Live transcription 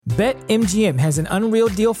BetMGM has an unreal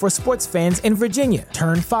deal for sports fans in Virginia.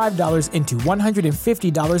 Turn $5 into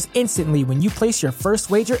 $150 instantly when you place your first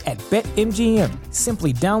wager at BetMGM.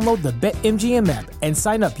 Simply download the BetMGM app and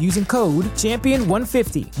sign up using code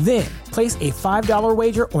Champion150. Then, place a $5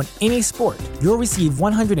 wager on any sport. You'll receive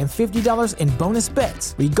 $150 in bonus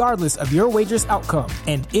bets, regardless of your wager's outcome.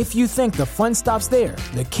 And if you think the fun stops there,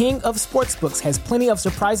 the King of Sportsbooks has plenty of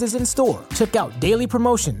surprises in store. Check out daily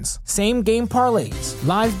promotions, same-game parlays,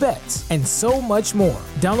 live bets, and so much more.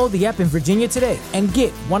 Download the app in Virginia today and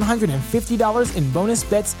get $150 in bonus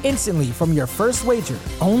bets instantly from your first wager.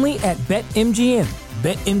 Only at BetMGM.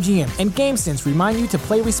 BetMGM and GameSense remind you to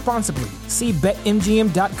play responsibly. See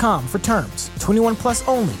BetMGM.com for terms. 21 plus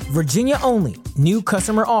only. Virginia only. New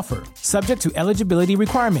customer offer. Subject to eligibility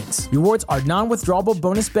requirements. Rewards are non-withdrawable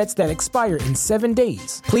bonus bets that expire in 7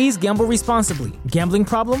 days. Please gamble responsibly. Gambling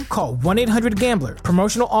problem? Call 1-800-GAMBLER.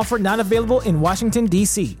 Promotional offer not available in Washington,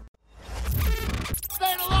 D.C.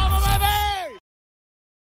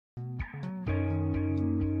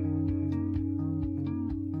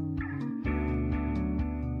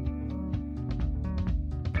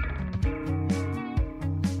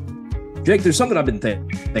 Jake, there's something I've been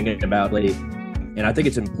thinking about lately, and I think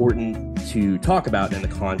it's important to talk about in the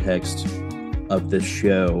context of this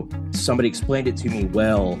show. Somebody explained it to me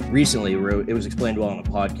well recently. It was explained well on a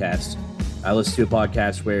podcast. I listened to a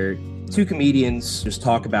podcast where two comedians just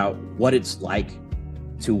talk about what it's like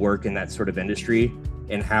to work in that sort of industry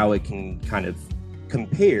and how it can kind of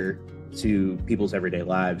compare to people's everyday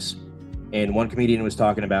lives. And one comedian was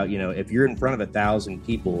talking about, if you're in front of 1,000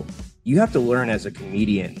 people, you have to learn as a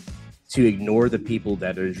comedian to ignore the people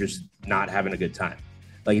that are just not having a good time.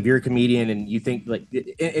 Like if you're a comedian and you think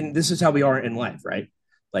and this is how we are in life, right?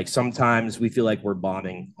 Like sometimes we feel like we're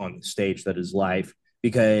bombing on the stage that is life,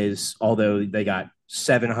 because although they got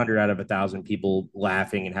 700 out of 1,000 people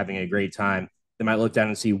laughing and having a great time, they might look down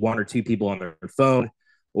and see one or two people on their phone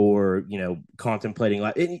or, contemplating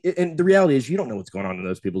life. And the reality is you don't know what's going on in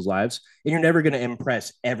those people's lives, and you're never going to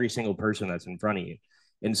impress every single person that's in front of you.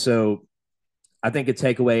 And so I think a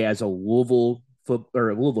takeaway as a Louisville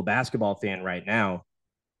basketball fan right now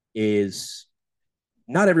is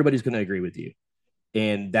not everybody's going to agree with you.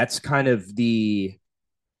 And that's kind of the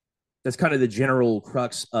general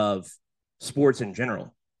crux of sports in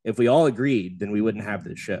general. If we all agreed, then we wouldn't have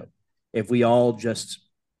this show. If we all just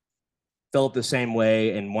felt the same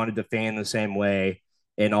way and wanted to fan the same way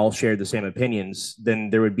and all shared the same opinions, then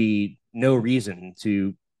there would be no reason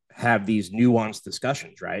to have these nuanced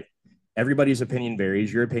discussions, right? Everybody's opinion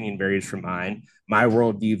varies. Your opinion varies from mine. My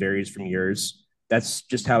worldview varies from yours. That's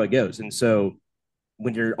just how it goes. And so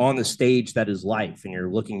when you're on the stage that is life and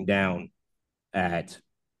you're looking down at,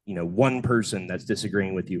 one person that's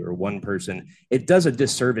disagreeing with you or one person, it does a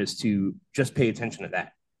disservice to just pay attention to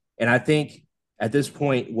that. And I think at this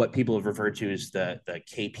point, what people have referred to as the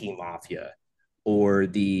KP Mafia, or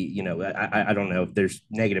I don't know if there's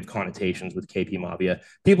negative connotations with KP Mafia,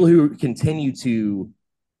 people who continue to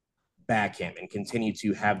back him and continue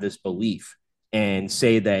to have this belief and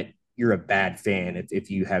say that you're a bad fan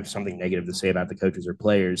if you have something negative to say about the coaches or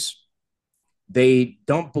players. They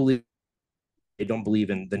don't believe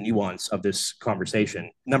in the nuance of this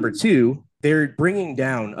conversation. Number two, they're bringing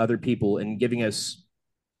down other people and giving us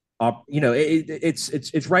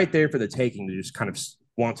it's right there for the taking to just kind of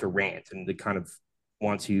want to rant and to kind of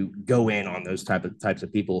want to go in on those types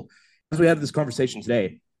of people. As we have this conversation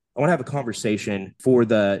today, I want to have a conversation for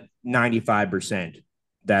the 95%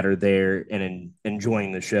 that are there and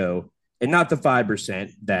enjoying the show, and not the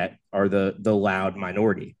 5% that are the loud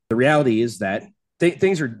minority. The reality is that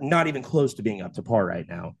things are not even close to being up to par right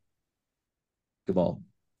now.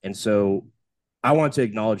 And so I want to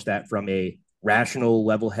acknowledge that from a rational,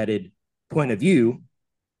 level-headed point of view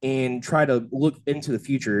and try to look into the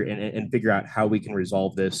future and figure out how we can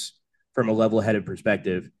resolve this from a level-headed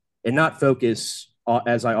perspective and not focus,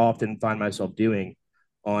 as I often find myself doing,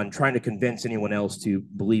 on trying to convince anyone else to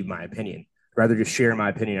believe my opinion. I'd rather just share my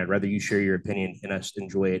opinion. I'd rather you share your opinion and us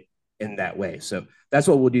enjoy it in that way. So that's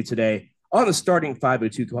what we'll do today on the Starting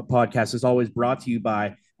 502 podcast, is always brought to you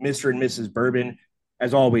by Mr. and Mrs. Bourbon.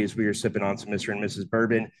 As always, we are sipping on some Mr. and Mrs.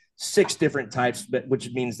 Bourbon, 6 different types,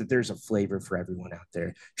 which means that there's a flavor for everyone out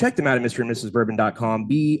there. Check them out at mrandmrsbourbon.com.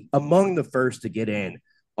 Be among the first to get in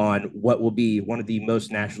on what will be one of the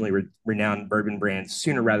most nationally renowned bourbon brands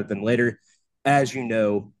sooner rather than later. As you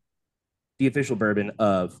know, the official bourbon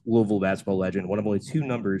of Louisville basketball legend, one of only 2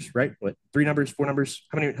 numbers, right? What, 3 numbers, 4 numbers?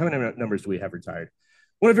 How many numbers do we have retired?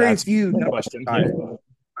 One of very few numbers retired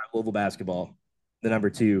by Louisville basketball. The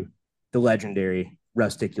number 2, the legendary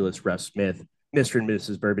Rusticulous Russ Smith, Mr. and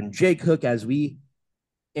Mrs. Bourbon. Jake Hook, as we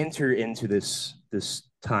enter into this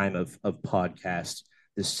time of podcast,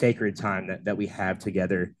 this sacred time that we have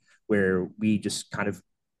together, where we just kind of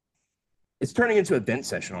it's turning into a vent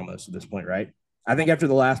session almost at this point, right? I think after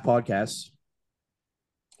the last podcast,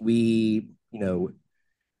 we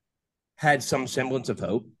had some semblance of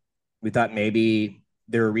hope. We thought maybe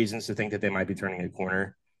there were reasons to think that they might be turning a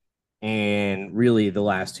corner. And really, the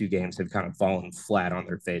last two games have kind of fallen flat on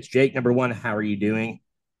their face. Jake, number one, how are you doing?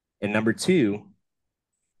 And number two,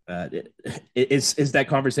 uh, is that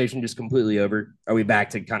conversation just completely over? Are we back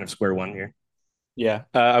to kind of square one here? Yeah,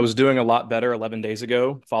 I was doing a lot better 11 days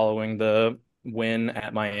ago following the win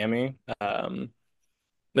at Miami. And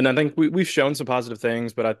I think we've shown some positive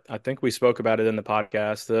things, but I think we spoke about it in the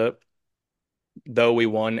podcast that though we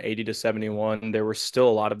won 80 to 71, there were still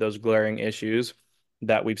a lot of those glaring issues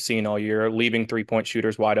that we've seen all year, leaving 3-point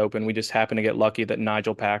shooters wide open. We just happened to get lucky that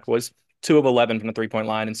Nigel Pack was 2 of 11 from the 3-point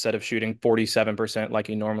line instead of shooting 47% like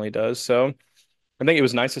he normally does. So I think it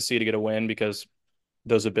was nice to see to get a win because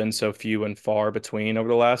those have been so few and far between over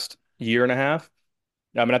the last year and a half.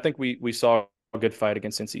 I mean, I think we saw a good fight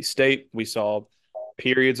against NC State. We saw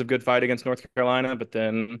periods of good fight against North Carolina, but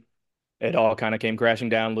then it all kind of came crashing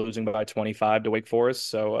down, losing by 25 to Wake Forest.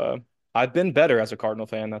 So I've been better as a Cardinal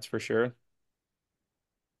fan, that's for sure.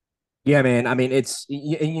 Yeah, man. I mean,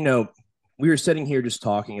 we were sitting here just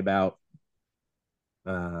talking about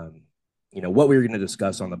um, what we were going to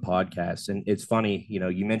discuss on the podcast. And it's funny,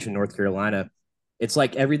 you mentioned North Carolina. It's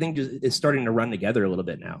like everything just is starting to run together a little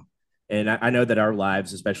bit now. And I know that our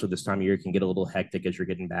lives, especially this time of year, can get a little hectic as you're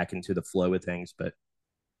getting back into the flow of things. But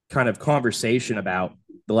kind of conversation about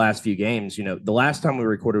the last few games, the last time we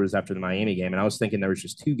recorded was after the Miami game. And I was thinking there was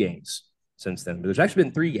just two games since then, but there's actually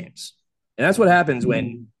been three games. And that's what happens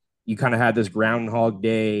when you kind of have this Groundhog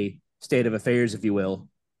Day state of affairs, if you will,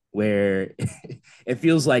 where it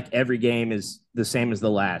feels like every game is the same as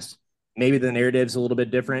the last. Maybe the narrative's a little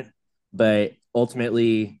bit different, but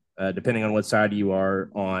ultimately, depending on what side you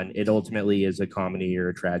are on, it ultimately is a comedy or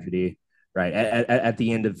a tragedy, right? At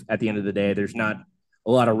the end of the day, there's not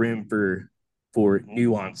a lot of room for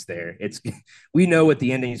nuance there. It's we know what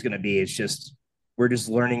the ending is going to be. It's just we're just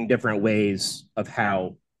learning different ways of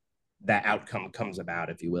how that outcome comes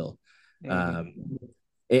about, if you will. Mm-hmm. Um,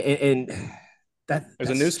 and There's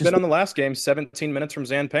a new that's spin just on the last game, 17 minutes from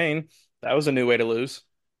Zan Payne. That was a new way to lose.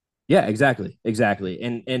 yeah, exactly.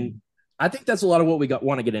 And I think that's a lot of what we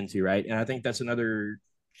want to get into, right? And I think that's another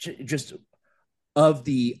just of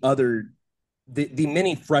the other the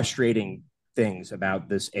many frustrating things about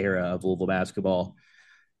this era of Louisville basketball.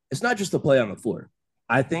 It's not just the play on the floor.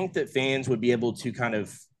 I think that fans would be able to kind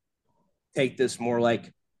of take this more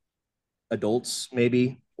like adults,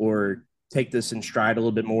 maybe, or take this in stride a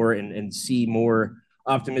little bit more and see more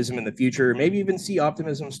optimism in the future, maybe even see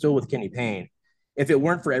optimism still with Kenny Payne. If it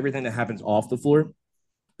weren't for everything that happens off the floor,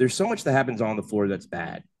 there's so much that happens on the floor that's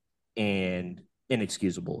bad and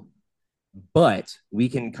inexcusable. But we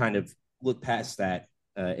can kind of look past that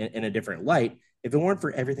in a different light if it weren't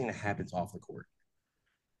for everything that happens off the court.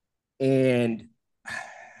 And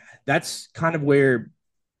that's kind of where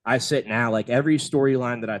I sit now. Like every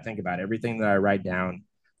storyline that I think about, everything that I write down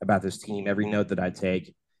about this team, every note that I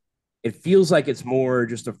take, it feels like it's more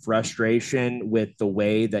just a frustration with the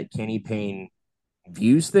way that Kenny Payne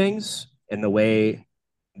views things and the way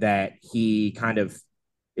that he kind of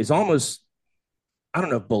is almost, I don't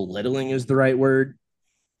know if belittling is the right word,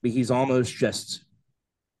 but he's almost just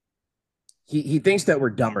he thinks that we're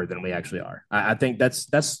dumber than we actually are. I think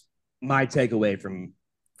that's my takeaway from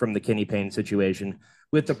the Kenny Payne situation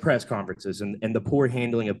with the press conferences and the poor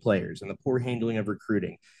handling of players and the poor handling of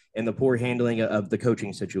recruiting and the poor handling of the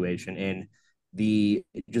coaching situation and the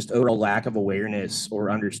just overall lack of awareness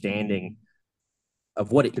or understanding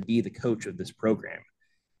of what it could be the coach of this program.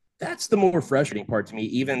 That's the more frustrating part to me,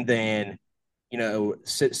 even than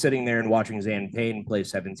sitting there and watching Zan Payne play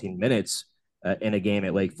 17 minutes in a game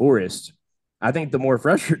at Lake Forest. I think the more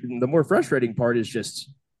frustrating part is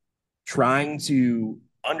just trying to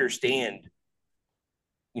understand,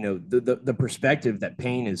 the perspective that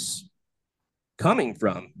Payne is coming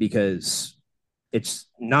from because it's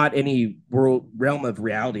not any realm of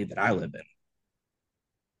reality that I live in.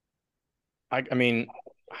 I mean,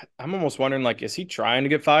 I'm almost wondering, like, is he trying to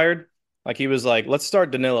get fired? Like, he was like, let's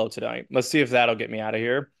start Danilo tonight. Let's see if that'll get me out of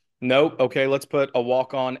here. Nope. Okay, let's put a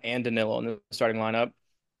walk-on and Danilo in the starting lineup.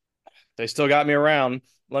 They still got me around.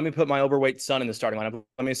 Let me put my overweight son in the starting lineup.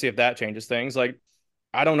 Let me see if that changes things. Like,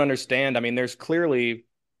 I don't understand. I mean, there's clearly,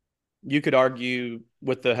 you could argue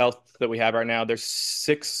with the health that we have right now, there's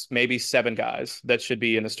 6, maybe 7 guys that should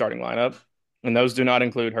be in the starting lineup. And those do not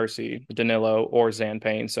include Hersey, Danilo, or Zan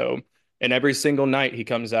Payne. So And every single night he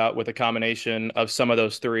comes out with a combination of some of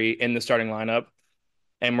those three in the starting lineup,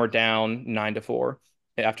 and we're down 9-4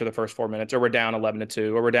 after the first 4 minutes, or we're down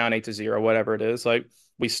 11-2, or we're down 8-0, whatever it is. Like,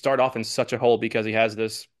 we start off in such a hole because he has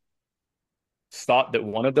this thought that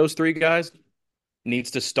one of those three guys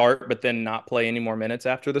needs to start, but then not play any more minutes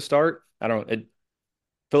after the start. I don't, it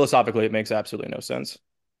philosophically, it makes absolutely no sense.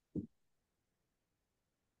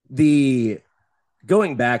 The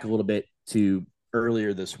going back a little bit to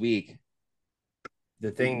earlier this week,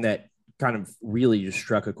 the thing that kind of really just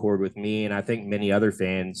struck a chord with me, and I think many other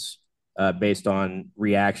fans, based on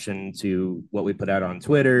reaction to what we put out on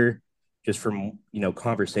Twitter, just from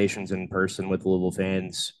conversations in person with Louisville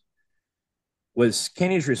fans, was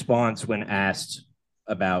Kenny's response when asked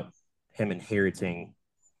about him inheriting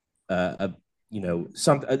a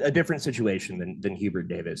different situation than Hubert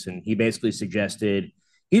Davis, and he basically suggested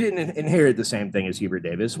he didn't inherit the same thing as Hubert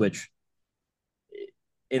Davis, which,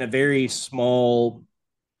 in a very small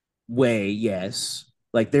way, yes,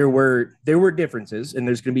 like there were differences, and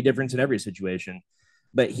there's going to be difference in every situation,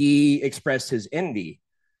 but he expressed his envy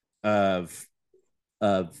of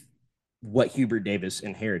what Hubert Davis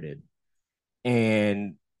inherited.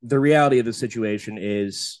 And the reality of the situation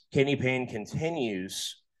is Kenny Payne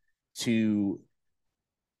continues to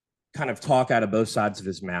kind of talk out of both sides of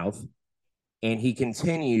his mouth, and he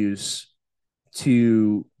continues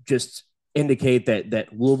to just indicate that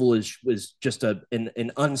Louisville was just an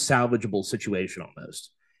unsalvageable situation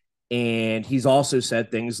almost. And he's also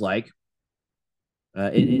said things like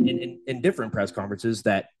in different press conferences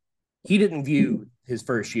that he didn't view his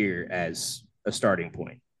first year as a starting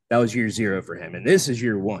point. That was year 0 for him, and this is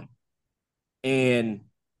year 1. And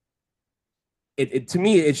it to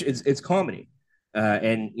me, it's comedy.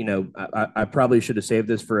 And I probably should have saved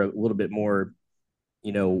this for a little bit more,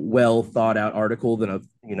 well thought out article than a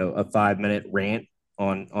 5-minute rant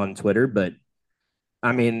on Twitter. But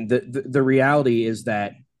I mean, the reality is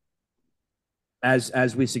that,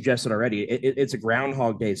 as we suggested already, it's a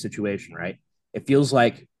Groundhog Day situation, right? It feels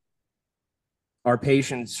like our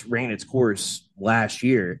patience ran its course last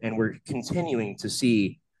year, and we're continuing to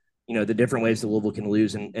see, the different ways that Louisville can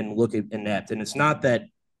lose and look inept. And it's not that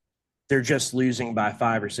they're just losing by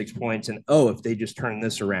 5 or 6 points and, if they just turn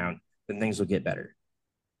this around, then things will get better.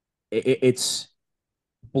 It's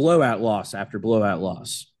blowout loss after blowout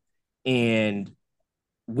loss. And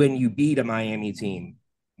when you beat a Miami team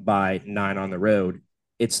by 9 on the road,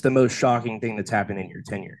 it's the most shocking thing that's happened in your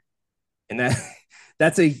tenure. And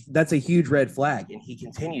that's a huge red flag. And he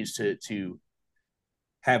continues to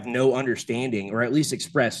have no understanding, or at least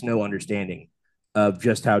express no understanding of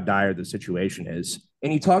just how dire the situation is.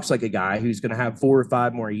 And he talks like a guy who's going to have 4 or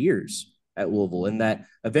 5 more years at Louisville, and that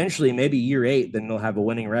eventually, maybe year 8, then they'll have a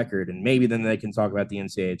winning record, and maybe then they can talk about the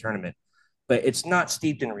NCAA tournament. But it's not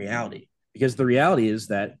steeped in reality, because the reality is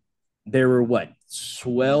that there were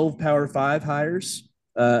 12 Power 5 hires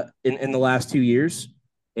in the last 2 years,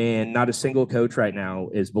 and not a single coach right now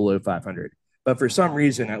is below 500. But for some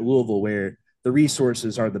reason at Louisville, where the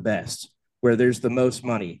resources are the best, where there's the most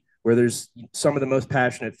money, where there's some of the most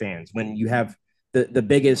passionate fans, when you have the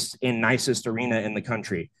biggest and nicest arena in the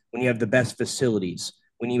country, when you have the best facilities,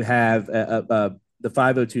 when you have the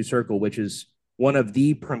 502 Circle, which is one of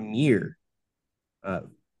the premier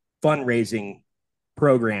fundraising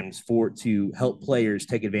programs to help players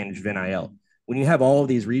take advantage of NIL. When you have all of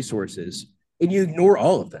these resources and you ignore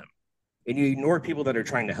all of them, and you ignore people that are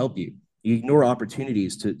trying to help you, you ignore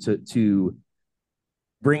opportunities to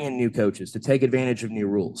bring in new coaches, to take advantage of new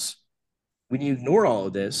rules. When you ignore all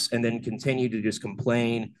of this and then continue to just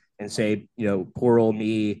complain and say, poor old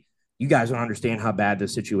me, you guys don't understand how bad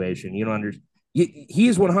this situation, you don't understand. He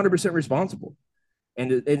is 100% responsible. And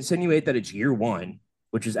to insinuate that it's year 1,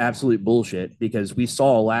 which is absolute bullshit, because we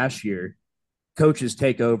saw last year coaches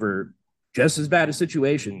take over just as bad as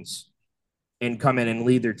situations and come in and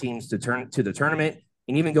lead their teams to the tournament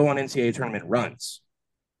and even go on NCAA tournament runs.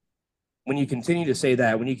 When you continue to say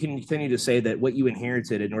that, when you continue to say that what you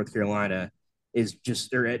inherited at North Carolina is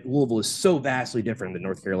just, or at Louisville, is so vastly different than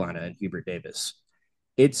North Carolina and Hubert Davis,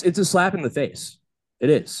 it's a slap in the face.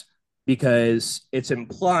 It is, because it's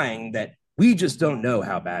implying that we just don't know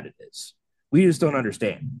how bad it is. We just don't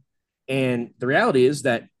understand. And the reality is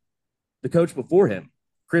that the coach before him,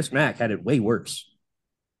 Chris Mack, had it way worse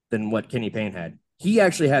than what Kenny Payne had. He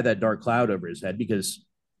actually had that dark cloud over his head because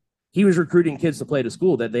he was recruiting kids to play at a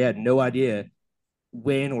school that they had no idea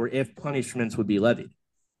when or if punishments would be levied.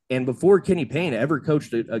 And before Kenny Payne ever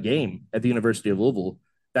coached a game at the University of Louisville,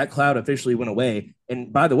 that cloud officially went away.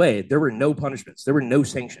 And by the way, there were no punishments. There were no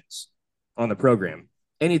sanctions on the program.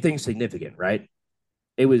 Anything significant, right?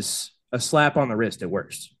 It was a slap on the wrist at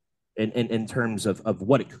worst. in terms of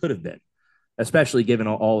what it could have been, especially given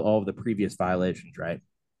all of the previous violations, right?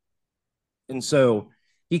 And so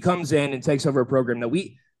he comes in and takes over a program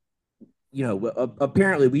that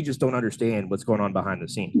apparently we just don't understand what's going on behind the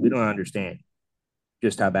scenes. We don't understand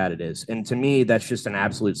just how bad it is. And to me, that's just an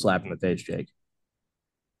absolute slap in the face, Jake.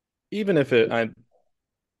 Even if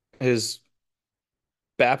his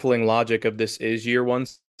baffling logic of this is year one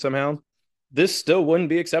somehow, this still wouldn't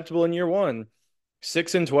be acceptable in year one.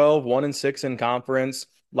 6-12, 1-6 in conference,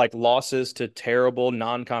 like losses to terrible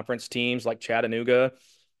non-conference teams like Chattanooga,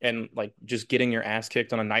 and like just getting your ass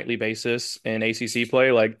kicked on a nightly basis in ACC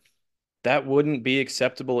play, like that wouldn't be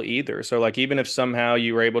acceptable either. So like even if somehow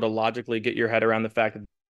you were able to logically get your head around the fact that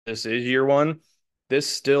this is year one, this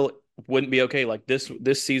still wouldn't be okay. Like this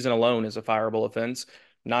season alone is a fireable offense.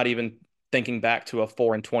 Not even thinking back to a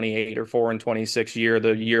 4-28 or 4-26 year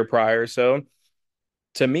the year prior. So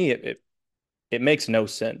to me, it makes no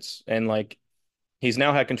sense. And like he's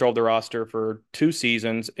now had control of the roster for 2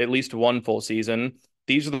 seasons, at least one full season.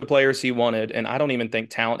 These are the players he wanted, and I don't even think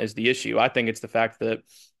talent is the issue. I think it's the fact that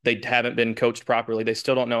they haven't been coached properly. They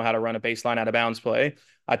still don't know how to run a baseline out of bounds play.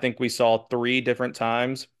 I think we saw 3 different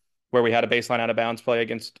times where we had a baseline out of bounds play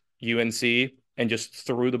against UNC and just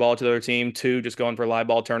threw the ball to the other team, 2 just going for live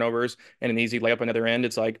ball turnovers and an easy layup on the other end.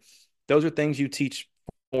 It's like those are things you teach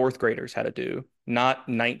fourth graders how to do, not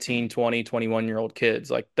 19, 20, 21-year-old kids.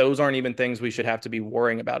 Like those aren't even things we should have to be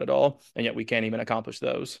worrying about at all. And yet we can't even accomplish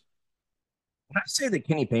those. When I say that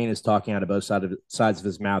Kenny Payne is talking out of both sides of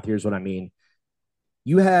his mouth, here's what I mean.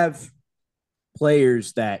 You have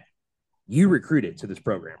players that you recruited to this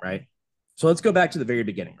program, right? So let's go back to the very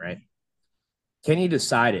beginning, right? Kenny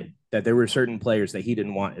decided that there were certain players that he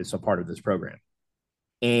didn't want as a part of this program.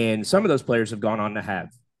 And some of those players have gone on to have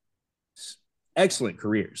excellent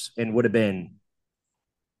careers and would have been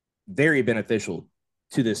very beneficial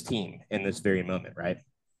to this team in this very moment, right?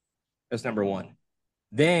 That's number one.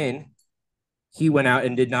 Then he went out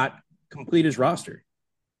and did not complete his roster.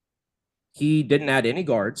 He didn't add any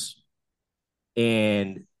guards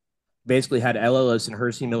and basically had El Ellis and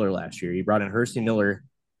Hersey Miller last year. He brought in Hersey Miller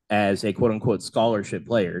as a quote unquote scholarship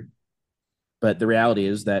player. But the reality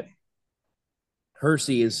is that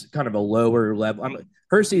Hersey is kind of a lower level.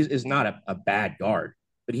 Hersey is not a bad guard,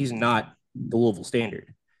 but he's not the Louisville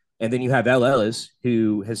standard. And then you have El Ellis,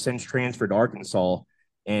 who has since transferred to Arkansas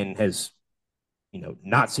and has,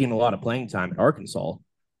 not seen a lot of playing time at Arkansas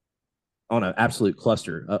on an absolute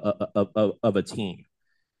cluster of a team.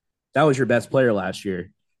 That was your best player last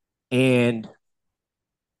year. And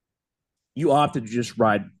you opted to just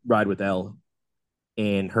ride with L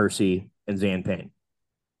and Hersey and Zan Payne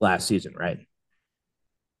last season, right?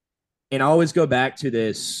 And I always go back to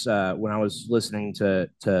this when I was listening to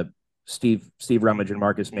Steve Rummage and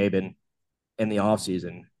Marcus Maben in the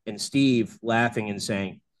offseason, and Steve laughing and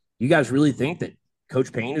saying, "You guys really think that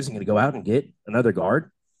Coach Payne isn't going to go out and get another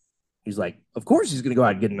guard?" He's like, "Of course he's going to go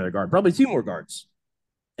out and get another guard, probably 2 more guards."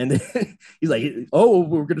 And then he's like, "Oh,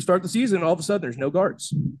 we're going to start the season, and all of a sudden there's no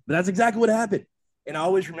guards." But that's exactly what happened. And I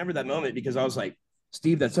always remember that moment because I was like,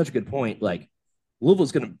 "Steve, that's such a good point. Like,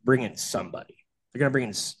 Louisville's going to bring in somebody. They're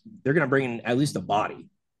going to bring in at least a body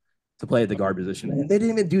to play at the guard position." And they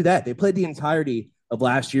didn't even do that. They played the entirety of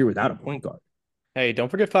last year without a point guard. Hey, don't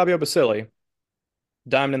forget Fabio Basili.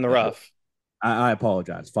 Diamond in the rough. I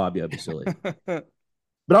apologize, Fabio Basili. But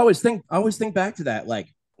I always think back to that.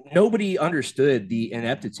 Like, nobody understood the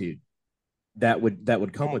ineptitude that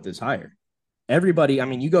would come with this hire. Everybody, I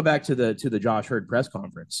mean, you go back to the Josh Hurd press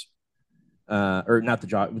conference, or not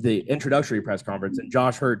the introductory press conference, and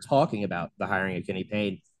Josh Hurd talking about the hiring of Kenny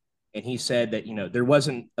Payne, and he said that there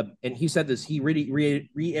wasn't, and he said this, he really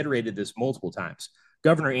reiterated this multiple times.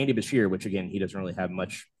 Governor Andy Beshear, which again he doesn't really have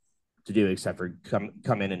much to do except for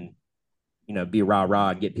come in and be rah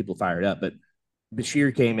and get people fired up, but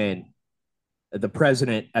Beshear came in. The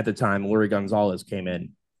president at the time, Lori Gonzalez, came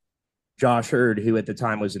in. Josh Hurd, who at the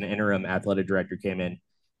time was an interim athletic director, came in.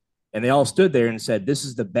 And they all stood there and said, "This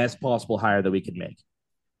is the best possible hire that we could make."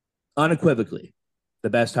 Unequivocally, the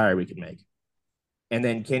best hire we could make. And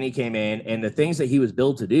then Kenny came in, and the things that he was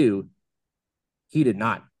billed to do, he did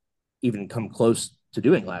not even come close to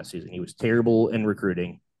doing last season. He was terrible in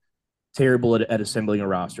recruiting, terrible at assembling a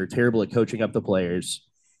roster, terrible at coaching up the players.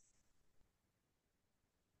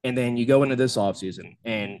 And then you go into this offseason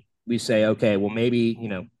and we say, okay, well, maybe,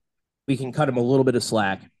 we can cut him a little bit of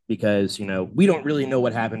slack because, we don't really know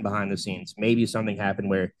what happened behind the scenes. Maybe something happened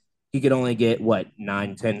where he could only get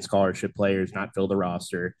 9, 10 scholarship players, not fill the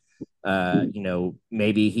roster.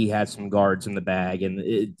 Maybe he had some guards in the bag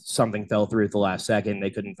and something fell through at the last second. They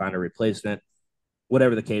couldn't find a replacement.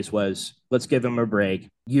 whatever the case was. Let's give him a break.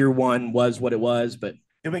 Year one was what it was, but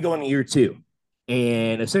then we go into year two.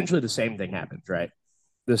 And essentially the same thing happens, right?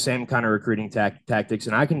 The same kind of recruiting tactics.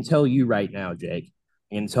 And I can tell you right now, Jake,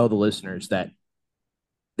 and tell the listeners that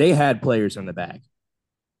they had players in the bag.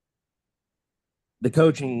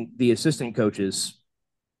 The assistant coaches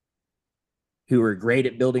who are great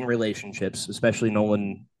at building relationships, especially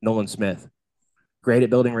Nolan Smith, great at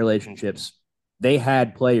building relationships. They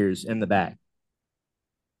had players in the bag,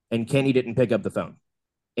 and Kenny didn't pick up the phone.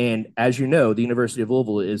 And as you know, the University of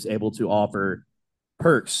Louisville is able to offer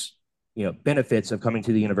perks, benefits of coming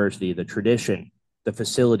to the university, the tradition, the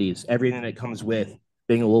facilities, everything that comes with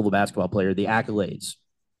being a Louisville basketball player, the accolades.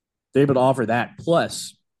 They're able to offer that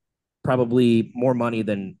plus probably more money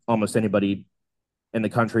than almost anybody in the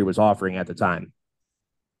country was offering at the time.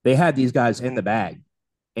 They had these guys in the bag,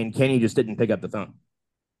 and Kenny just didn't pick up the phone.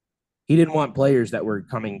 He didn't want players that were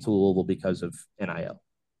coming to Louisville because of NIL.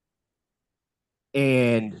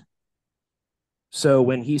 And so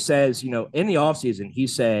when he says, in the offseason,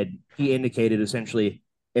 he indicated essentially,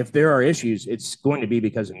 if there are issues, it's going to be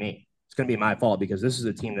because of me. It's going to be my fault because this is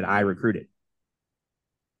a team that I recruited.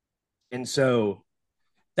 And so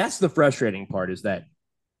that's the frustrating part, is that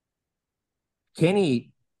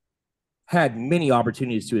Kenny had many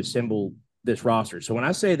opportunities to assemble this roster. So when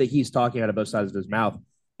I say that he's talking out of both sides of his mouth,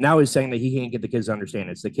 now he's saying that he can't get the kids to understand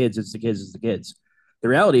it's the kids, it's the kids, it's the kids. The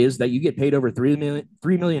reality is that you get paid over $3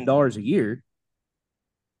 million a year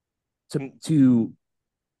to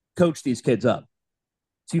coach these kids up,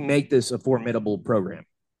 to make this a formidable program,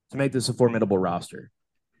 to make this a formidable roster.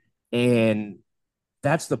 And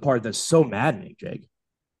that's the part that's so maddening, Jake.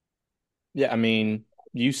 Yeah, I mean,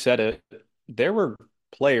 you said it. There were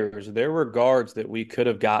players, there were guards that we could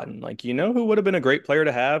have gotten. Like, who would have been a great player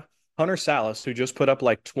to have? Hunter Salas, who just put up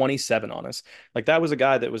like 27 on us. Like, that was a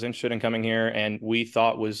guy that was interested in coming here, and we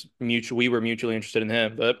thought we were mutually interested in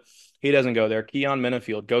him, but he doesn't go there. Keon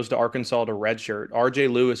Minifield goes to Arkansas to redshirt. RJ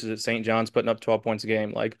Lewis is at St. John's putting up 12 points a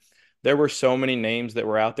game. Like, there were so many names that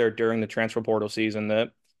were out there during the transfer portal season that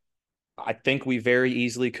I think we very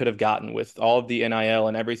easily could have gotten with all of the NIL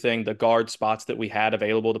and everything, the guard spots that we had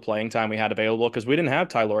available, the playing time we had available, because we didn't have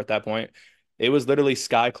Tyler at that point. It was literally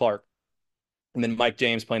Sky Clark and then Mike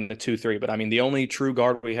James playing the 2-3. But I mean, the only true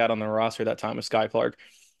guard we had on the roster that time was Sky Clark.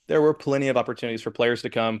 There were plenty of opportunities for players to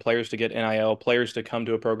come, players to get NIL, players to come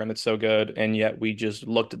to a program that's so good, and yet we just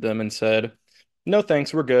looked at them and said, "No,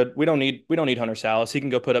 thanks, we're good. We don't need Hunter Salas. He can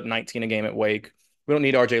go put up 19 a game at Wake. We don't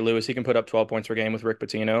need RJ Lewis. He can put up 12 points per game with Rick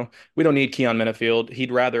Pitino. We don't need Keon Minifield.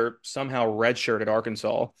 He'd rather somehow redshirt at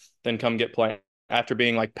Arkansas than come get playing after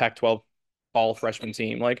being like Pac-12 all freshman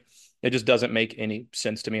team. Like, it just doesn't make any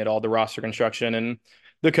sense to me at all. The roster construction and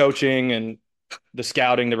the coaching and the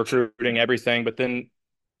scouting, the recruiting, everything. But then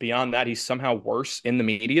beyond that, he's somehow worse in the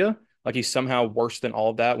media. Like, he's somehow worse than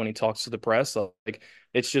all of that when he talks to the press. Like,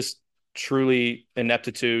 it's just truly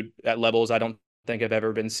ineptitude at levels I don't think I've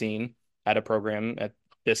ever been seen at a program at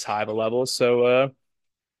this high of a level. So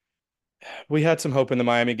we had some hope in the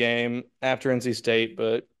Miami game after NC State,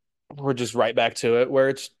 but we're just right back to it where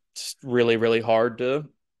it's just really, really hard to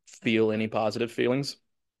feel any positive feelings.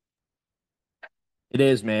 It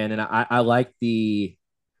is, man. And I like the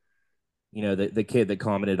kid that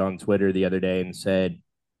commented on Twitter the other day and said,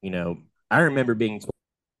 I remember being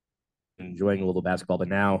enjoying a little basketball, but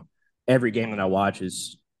now every game that I watch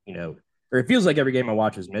is, or it feels like every game I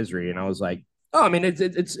watch is misery. And I was like, oh, I mean,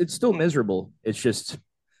 it's still miserable. It's just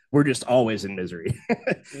we're just always in misery.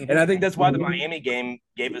 And I think that's why the Miami game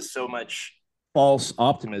gave us so much false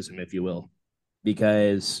optimism, if you will,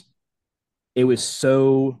 because it was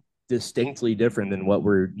so distinctly different than what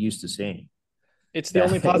we're used to seeing. It's the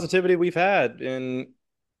only positivity we've had in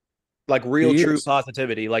like real true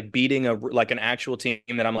positivity, like beating an actual team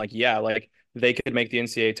that I'm like, yeah, like they could make the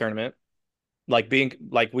NCAA tournament. Like being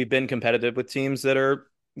like we've been competitive with teams that are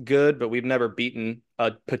good, but we've never beaten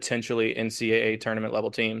a potentially NCAA tournament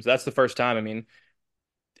level teams. That's the first time. I mean,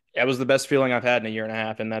 it was the best feeling I've had in a year and a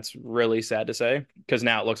half, and that's really sad to say because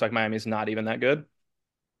now it looks like Miami's not even that good.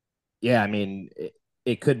 Yeah, I mean,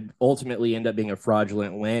 it could ultimately end up being a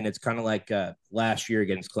fraudulent win. It's kind of like last year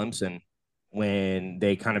against Clemson when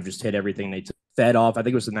they kind of just hit everything they fed off. I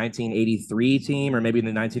think it was the 1983 team or maybe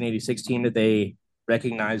the 1986 team that they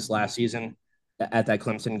recognized last season at that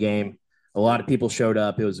Clemson game. A lot of people showed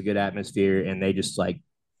up. It was a good atmosphere, and they just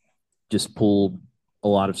pulled a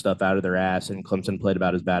lot of stuff out of their ass, and Clemson played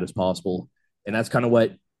about as bad as possible. And that's kind of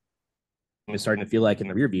what I'm starting to feel like in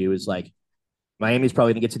the rear view is like Miami's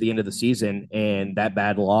probably going to get to the end of the season, and that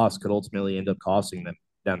bad loss could ultimately end up costing them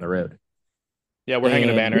down the road. Yeah, we're hanging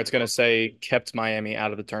a And banner. It's going to say kept Miami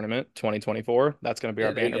out of the tournament 2024. That's going to be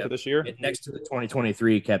our there you banner go. for this year. Next to the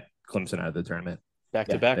 2023 kept Clemson out of the tournament. Back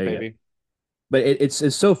to Yeah, back, there you go. baby. But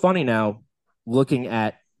it's so funny now looking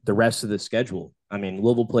at the rest of the schedule. I mean,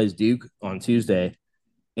 Louisville plays Duke on Tuesday,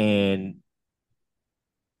 and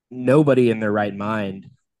nobody in their right mind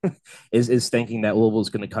is thinking that Louisville is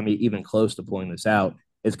going to come even close to pulling this out.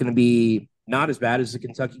 It's going to be not as bad as the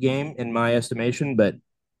Kentucky game in my estimation, but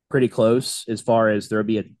pretty close as far as there'll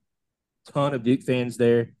be a ton of Duke fans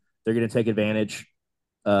there. They're going to take advantage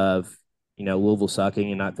of Louisville sucking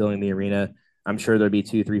and not filling the arena. I'm sure there'll be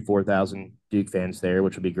 2, 3, 4,000 Duke fans there,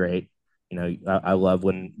 which would be great. I love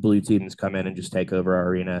when blue teams come in and just take over our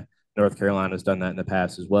arena. North Carolina's done that in the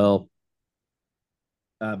past as well.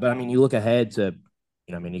 But I mean, you look ahead to,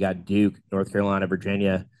 you got Duke, North Carolina,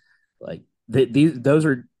 Virginia. Like those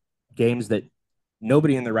are games that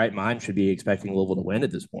nobody in their right mind should be expecting Louisville to win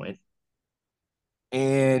at this point.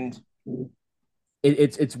 And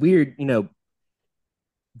it's weird,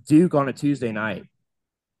 Duke on a Tuesday night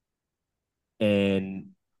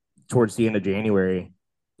and towards the end of January,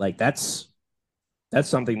 like that's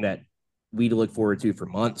something that we look forward to for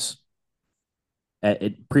months.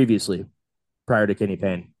 Previously, prior to Kenny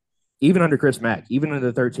Payne, even under Chris Mack, even in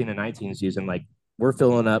the 13 and 19 season, like we're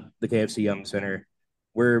filling up the KFC Yum Center.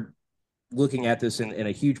 We're looking at this in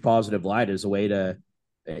a huge positive light as a way to,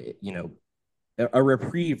 a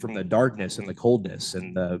reprieve from the darkness and the coldness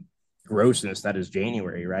and the grossness that is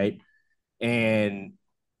January, right? And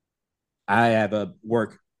I have a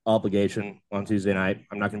work obligation on Tuesday night.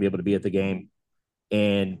 I'm not going to be able to be at the game,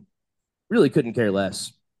 and really couldn't care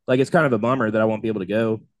less. Like it's kind of a bummer that I won't be able to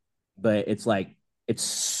go, but it's like it's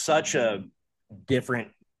such a different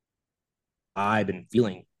vibe and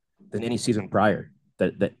feeling than any season prior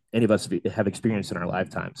that any of us have experienced in our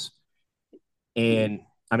lifetimes. And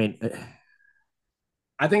I mean,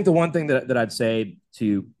 I think the one thing that I'd say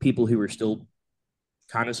to people who are still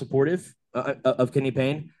kind of supportive of Kenny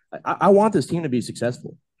Payne, I want this team to be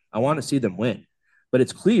successful. I want to see them win, but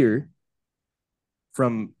it's clear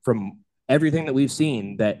from everything that we've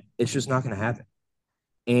seen that it's just not going to happen.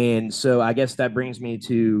 And so I guess that brings me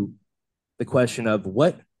to the question of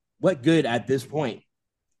what good at this point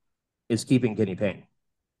is keeping Kenny Payne?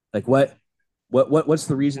 Like what's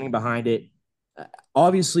the reasoning behind it?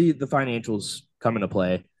 Obviously the financials come into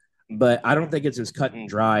play, but I don't think it's as cut and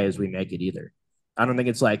dry as we make it either. I don't think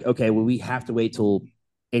it's like, okay, well, we have to wait till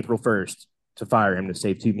April 1st to fire him to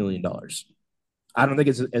save $2 million. I don't think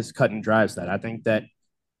it's as cut and dry as that. I think that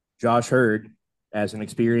Josh Hurd, as an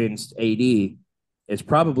experienced AD, is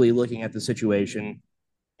probably looking at the situation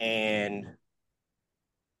and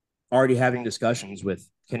already having discussions with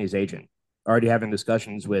Kenny's agent, already having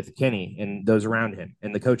discussions with Kenny and those around him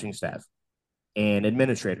and the coaching staff and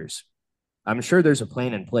administrators. I'm sure there's a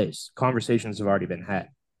plan in place. Conversations have already been had.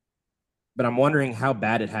 But I'm wondering how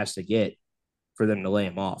bad it has to get for them to lay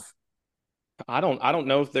him off. I don't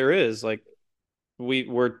know if there is. Like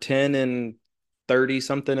we're 10 and 30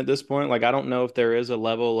 something at this point. Like I don't know if there is a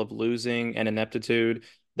level of losing and ineptitude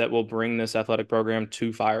that will bring this athletic program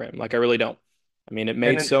to fire him. Like I really don't. I mean, it And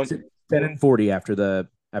made then so 10 and 40 after the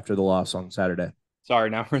loss on Saturday. sorry,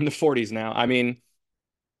 now we're in the 40s now. I mean,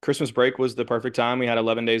 Christmas break was the perfect time. We had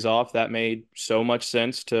 11 days off. That made so much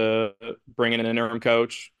sense to bring in an interim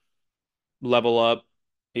coach, level up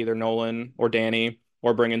either Nolan or Danny,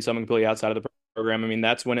 or bring in someone completely outside of the program. I mean,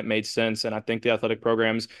 that's when it made sense. And I think the athletic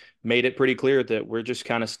programs made it pretty clear that we're just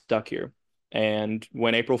kind of stuck here. And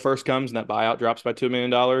when April 1st comes and that buyout drops by $2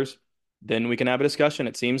 million, then we can have a discussion,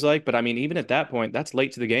 it seems like. But I mean, even at that point, that's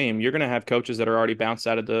late to the game. You're going to have coaches that are already bounced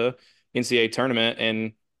out of the NCAA tournament.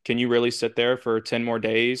 And can you really sit there for 10 more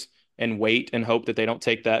days and wait and hope that they don't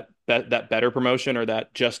take that better promotion or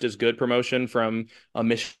that just as good promotion from a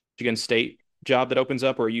Michigan State job that opens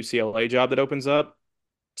up or a UCLA job that opens up?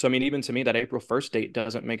 So I mean, even to me, that April 1st date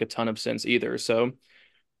doesn't make a ton of sense either. So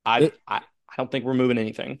I It I, I don't think we're moving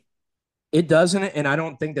anything. it doesn't, and I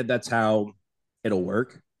don't think that that's how it'll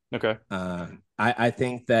work. Okay. I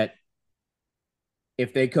think that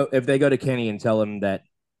if they go to Kenny and tell him that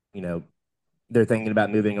you know they're thinking about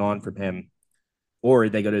moving on from him, or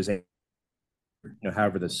they go to his,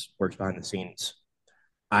 however this works behind the scenes,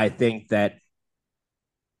 I think that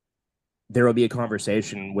there will be a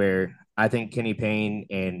conversation where I think Kenny Payne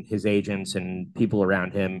and his agents and people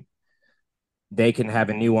around him, they can have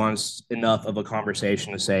a nuanced enough of a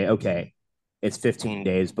conversation to say, okay, it's 15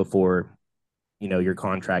 days before, your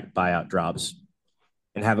contract buyout drops,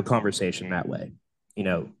 and have a conversation that way. You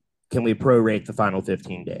know, can we prorate the final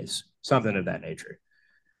 15 days? Something of that nature.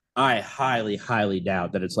 I highly, highly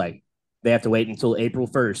doubt that it's like they have to wait until April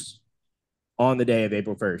 1st on the day of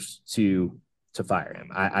April 1st to fire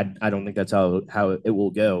him. I don't think that's how it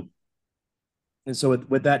will go. And so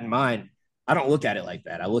with that in mind, I don't look at it like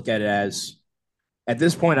that. I look at it as, at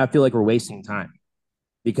this point, I feel like we're wasting time,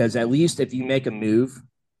 because at least if you make a move,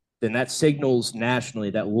 then that signals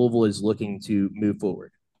nationally that Louisville is looking to move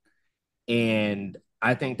forward. And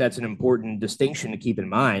I think that's an important distinction to keep in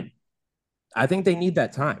mind. I think they need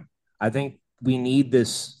that time. I think we need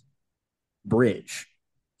this bridge.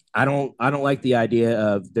 I don't like the idea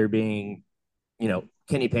of there being,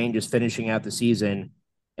 Kenny Payne just finishing out the season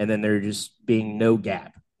and then there just being no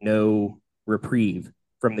gap, no reprieve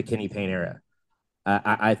from the Kenny Payne era.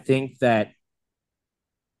 I think that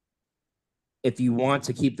if you want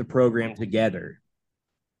to keep the program together,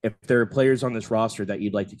 if there are players on this roster that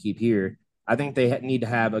you'd like to keep here, I think they need to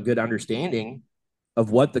have a good understanding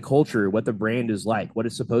of what the culture, what the brand is like, what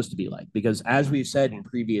it's supposed to be like. Because as we've said in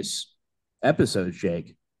previous episodes,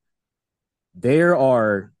 Jake, there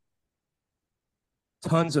are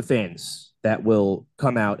tons of fans that will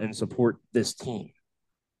come out and support this team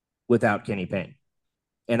without Kenny Payne.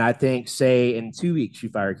 And I think, say, in 2 weeks, you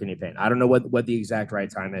fire Kenny Payne. I don't know what the exact right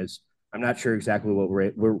time is. I'm not sure exactly what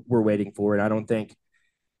we're waiting for, and I don't think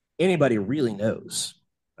anybody really knows.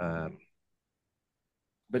 But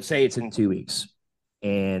say it's in 2 weeks,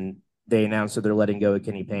 and they announce that they're letting go of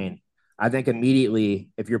Kenny Payne. I think immediately,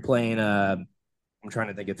 if you're playing, I'm trying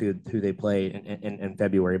to think of who they play in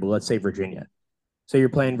February, but let's say Virginia. So you're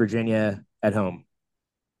playing Virginia at home,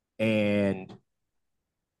 and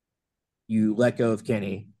you let go of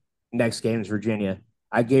Kenny. Next game is Virginia.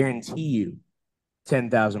 I guarantee you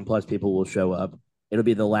 10,000 plus people will show up. It'll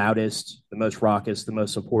be the loudest, the most raucous, the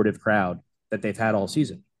most supportive crowd that they've had all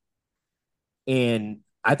season. And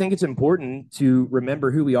I think it's important to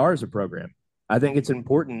remember who we are as a program. I think it's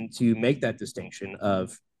important to make that distinction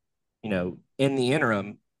of, in the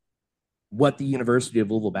interim, what the University of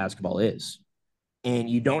Louisville basketball is. And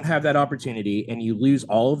you don't have that opportunity, and you lose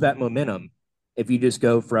all of that momentum if you just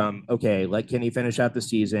go from, okay, let Kenny finish out the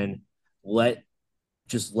season, let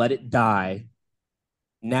it die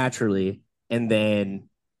naturally, and then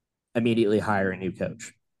immediately hire a new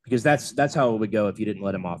coach, because that's how it would go if you didn't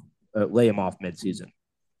lay him off midseason.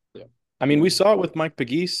 Yeah, I mean, we saw it with Mike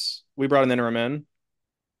Pegues. We brought an interim in.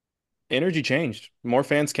 Energy changed. More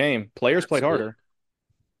fans came. Players played harder.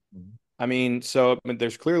 I mean,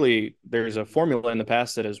 there's a formula in the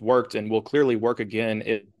past that has worked and will clearly work again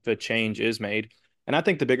if a change is made. And I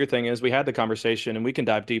think the bigger thing is, we had the conversation, and we can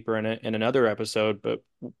dive deeper in it in another episode. But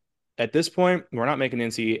at this point, we're not making the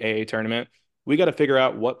NCAA tournament. We got to figure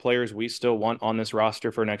out what players we still want on this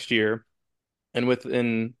roster for next year. And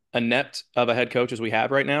within inept of a head coach as we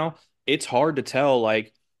have right now, it's hard to tell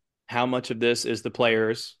how much of this is the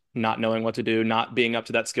players not knowing what to do, not being up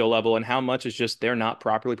to that skill level, and how much is just they're not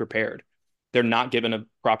properly prepared. They're not given a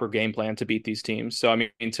proper game plan to beat these teams. So, I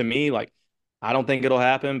mean, to me, I don't think it'll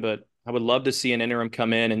happen, but I would love to see an interim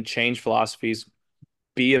come in and change philosophies,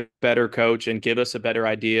 be a better coach, and give us a better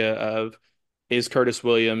idea of, is Curtis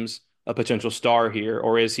Williams a potential star here,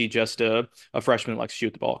 or is he just a freshman that likes to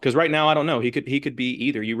shoot the ball? Because right now, I don't know. He could be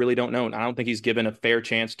either. You really don't know. And I don't think he's given a fair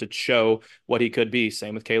chance to show what he could be.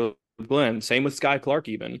 Same with Caleb Glenn, same with Sky Clark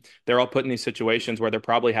even. They're all put in these situations where they're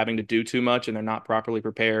probably having to do too much, and they're not properly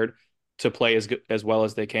prepared to play as well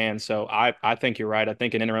as they can. So I think you're right. I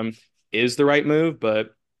think an interim is the right move, but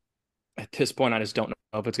at this point, I just don't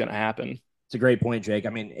know if it's going to happen. It's a great point, Jake. I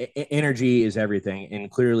mean, energy is everything.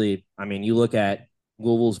 And clearly, I mean, you look at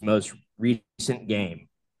Louisville's most recent game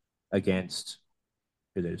against,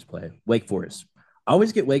 who they just play, Wake Forest. I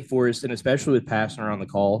always get Wake Forest, and especially with Passner on the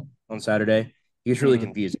call on Saturday, he's really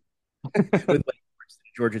confusing with Wake Forest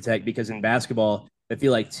and Georgia Tech, because in basketball, I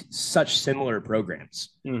feel like such similar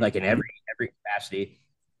programs, like in every capacity,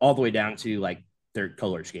 all the way down to their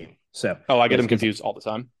color scheme. So, I get them confused all the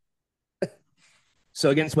time. So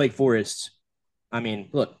against Wake Forest, I mean,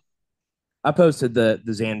 look, I posted the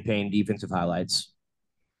Zan Payne defensive highlights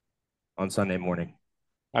on Sunday morning.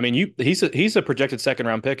 I mean, he's a projected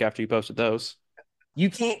second-round pick after you posted those. You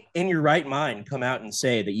can't, in your right mind, come out and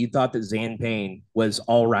say that you thought that Zan Payne was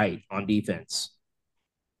all right on defense,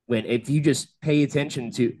 when if you just pay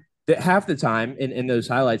attention to that, half the time in those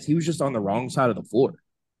highlights, he was just on the wrong side of the floor.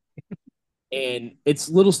 And it's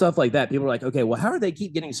little stuff like that. People are like, okay, well, how do they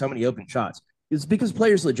keep getting so many open shots? It's because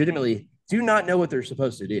players legitimately do not know what they're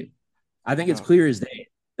supposed to do. I think it's clear as day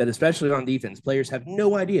that, especially on defense, players have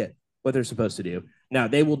no idea what they're supposed to do. Now,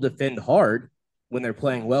 they will defend hard when they're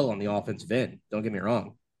playing well on the offensive end. Don't get me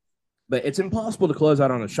wrong. But it's impossible to close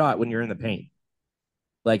out on a shot when you're in the paint.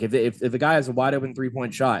 If the guy has a wide open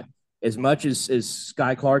 3-point shot, as much as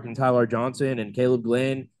Sky Clark and Tyler Johnson and Caleb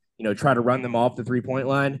Glenn, try to run them off the 3-point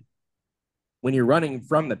line. When you're running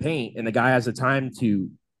from the paint and the guy has the time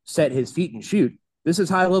to set his feet and shoot, this is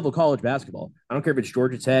high level college basketball. I don't care if it's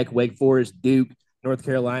Georgia Tech, Wake Forest, Duke, North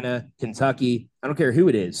Carolina, Kentucky. I don't care who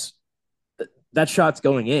it is. That shot's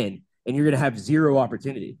going in, and you're going to have zero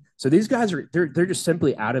opportunity. So these guys they're just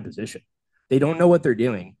simply out of position. They don't know what they're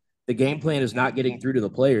doing. The game plan is not getting through to the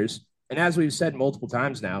players. And as we've said multiple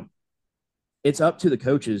times now, it's up to the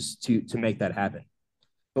coaches to make that happen.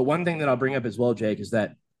 But one thing that I'll bring up as well, Jake, is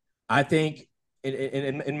that I think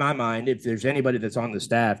in my mind, if there's anybody that's on the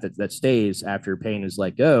staff that stays after Payne is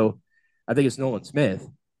let go, I think it's Nolan Smith.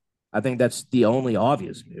 I think that's the only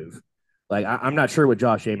obvious move. Like, I'm not sure what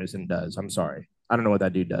Josh Jameson does. I'm sorry. I don't know what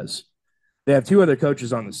that dude does. They have two other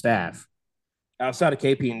coaches on the staff. Outside of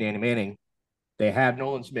KP and Danny Manning, they have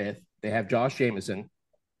Nolan Smith. They have Josh Jameson.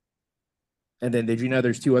 And then did you know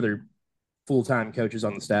there's two other full-time coaches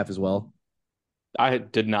on the staff as well? I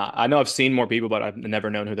did not. I know I've seen more people, but I've never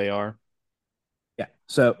known who they are. Yeah.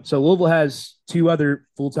 So Louisville has two other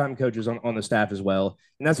full-time coaches on the staff as well.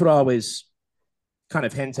 And that's what I always kind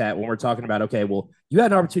of hint at when we're talking about, okay, well, you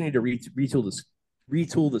had an opportunity to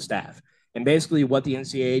retool the staff. And basically what the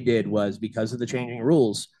NCAA did was, because of the changing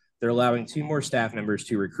rules, they're allowing two more staff members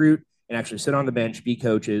to recruit and actually sit on the bench, be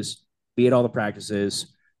coaches, be at all the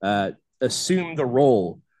practices, assume the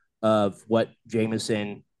role of what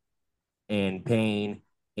Jameson and Payne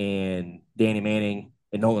and Danny Manning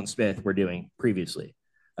and Nolan Smith were doing previously.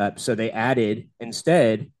 So they added,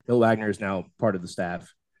 instead, Bill Wagner is now part of the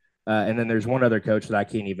staff. And then there's one other coach that I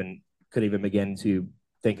couldn't even begin to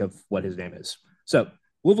think of what his name is. So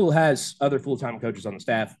Louisville has other full-time coaches on the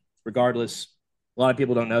staff. Regardless, a lot of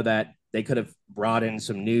people don't know that. They could have brought in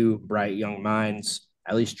some new, bright young minds,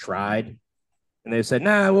 at least tried. And they said,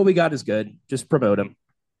 nah, what we got is good. Just promote them.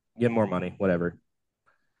 Give them more money, whatever.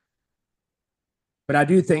 But I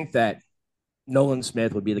do think that Nolan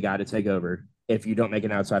Smith would be the guy to take over if you don't make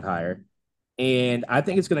an outside hire. And I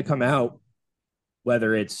think it's going to come out,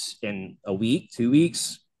 whether it's in a week, 2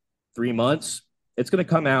 weeks, 3 months, it's going to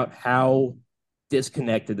come out how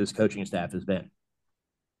disconnected this coaching staff has been.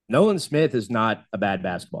 Nolan Smith is not a bad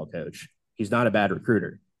basketball coach. He's not a bad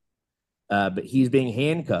recruiter. But he's being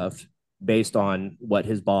handcuffed based on what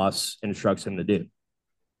his boss instructs him to do.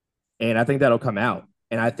 And I think that'll come out.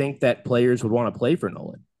 And I think that players would want to play for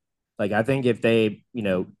Nolan. Like, I think if they,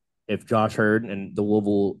 if Josh Hurd and the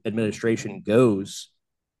Louisville administration goes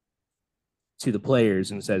to the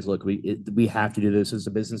players and says, look, we have to do this as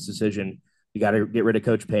a business decision. You got to get rid of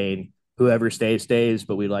Coach Payne. Whoever stays,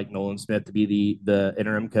 but we like Nolan Smith to be the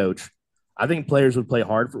interim coach. I think players would play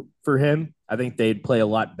hard for him. I think they'd play a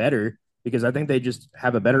lot better because I think they just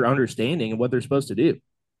have a better understanding of what they're supposed to do.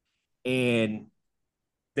 And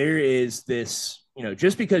there is this,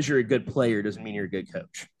 just because you're a good player doesn't mean you're a good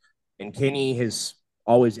coach. And Kenny has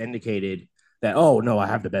always indicated that, oh, no, I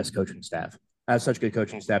have the best coaching staff. I have such good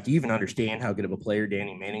coaching staff. Do you even understand how good of a player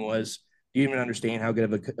Danny Manning was? Do you even understand how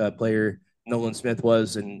good of a player Nolan Smith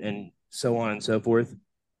was, and so on and so forth?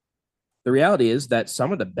 The reality is that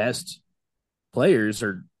some of the best players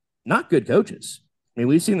are not good coaches. I mean,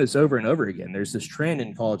 we've seen this over and over again. There's this trend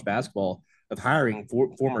in college basketball of hiring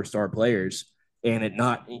former star players, and it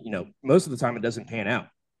not, most of the time it doesn't pan out.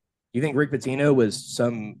 You think Rick Pitino was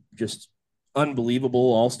some just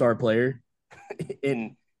unbelievable all-star player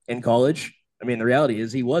in college? I mean, the reality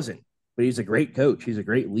is he wasn't, but he's a great coach. He's a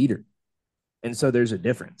great leader. And so there's a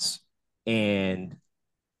difference. And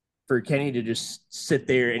for Kenny to just sit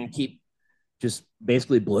there and keep just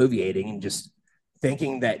basically bloviating and just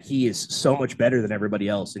thinking that he is so much better than everybody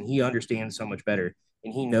else and he understands so much better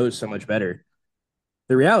and he knows so much better.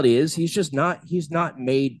 The reality is he's not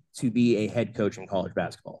made to be a head coach in college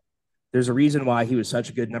basketball. There's a reason why he was such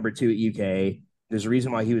a good number 2 at UK. There's a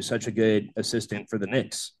reason why he was such a good assistant for the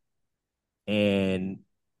Knicks. And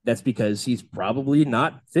that's because he's probably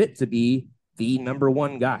not fit to be the number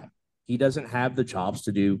 1 guy. He doesn't have the chops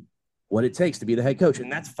to do what it takes to be the head coach.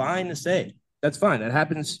 And that's fine to say. That's fine. That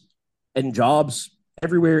happens in jobs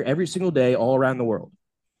everywhere, every single day, all around the world.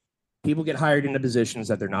 People get hired into positions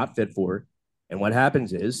that they're not fit for. And what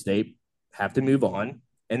happens is they have to move on.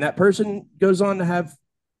 And that person goes on to have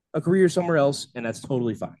a career somewhere else. And that's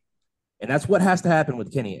totally fine. And that's what has to happen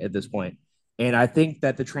with Kenny at this point. And I think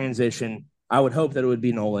that the transition, I would hope that it would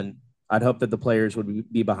be Nolan. I'd hope that the players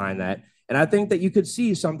would be behind that. And I think that you could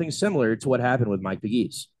see something similar to what happened with Mike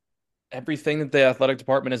Pegues. Everything that the athletic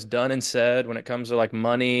department has done and said when it comes to like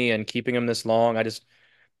money and keeping him this long, I just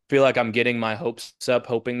feel like I'm getting my hopes up,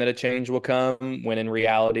 hoping that a change will come, when in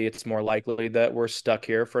reality, it's more likely that we're stuck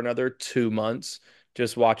here for another 2 months,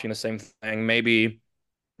 just watching the same thing. Maybe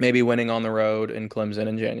maybe winning on the road in Clemson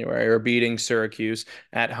in January, or beating Syracuse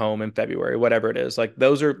at home in February, whatever it is. Like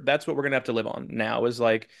that's what we're gonna have to live on now, is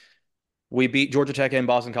like we beat Georgia Tech and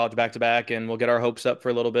Boston College back to back, and we'll get our hopes up for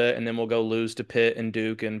a little bit, and then we'll go lose to Pitt and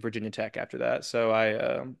Duke and Virginia Tech after that. So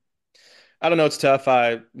I don't know, it's tough.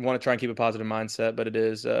 I want to try and keep a positive mindset, but it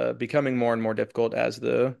is becoming more and more difficult as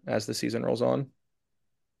the season rolls on.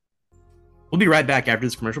 We'll be right back after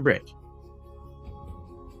this commercial break.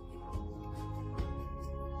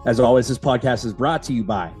 As always, this podcast is brought to you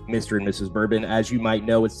by Mr. and Mrs. Bourbon. As you might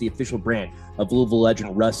know, it's the official brand of Louisville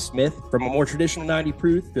legend Russ Smith. From a more traditional 90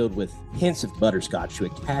 proof filled with hints of butterscotch to a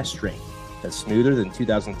cast strength that's smoother than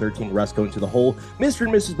 2013 Russ going to the hole, Mr.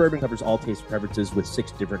 and Mrs. Bourbon covers all taste preferences with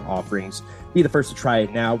 6 different offerings. Be the first to try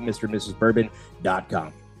it now,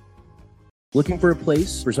 MrandMrsBourbon.com. Looking for a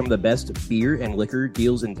place for some of the best beer and liquor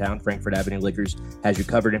deals in town? Frankfurt Avenue Liquors has you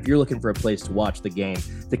covered. If you're looking for a place to watch the game,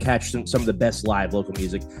 to catch some of the best live local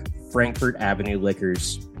music, Frankfurt Avenue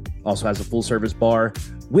Liquors also has a full-service bar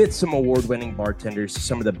with some award-winning bartenders,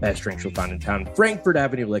 some of the best drinks you'll find in town. Frankfurt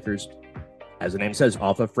Avenue Liquors, as the name says,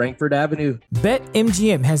 off of Frankfurt Avenue.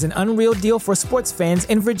 BetMGM has an unreal deal for sports fans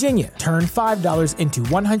in Virginia. Turn $5 into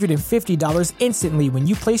 $150 instantly when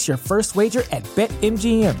you place your first wager at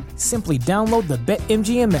BetMGM. Simply download the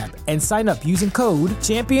BetMGM app and sign up using code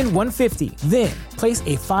Champion150. Then, place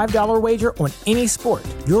a $5 wager on any sport.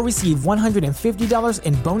 You'll receive $150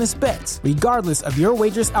 in bonus bets, regardless of your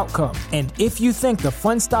wager's outcome. And if you think the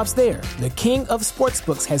fun stops there, the king of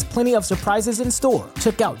sportsbooks has plenty of surprises in store.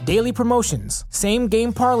 Check out daily promotions, same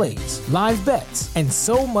game parlays, live bets, and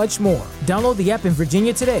so much more. Download the app in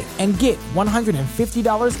Virginia today and get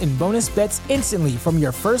 $150 in bonus bets instantly from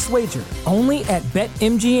your first wager. Only at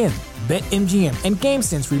BetMGM. BetMGM and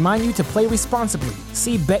GameSense remind you to play responsibly.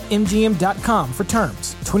 See BetMGM.com for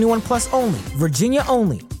terms. 21 plus only. Virginia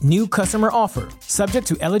only. New customer offer. Subject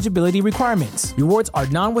to eligibility requirements. Rewards are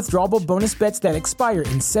non-withdrawable bonus bets that expire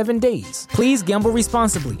in 7 days. Please gamble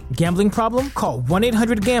responsibly. Gambling problem? Call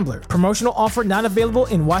 1-800-GAMBLER. Promotional offer not available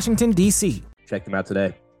in Washington, D.C. Check them out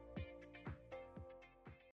today.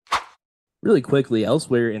 Really quickly,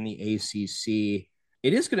 elsewhere in the ACC,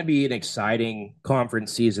 it is going to be an exciting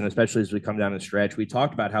conference season, especially as we come down the stretch. We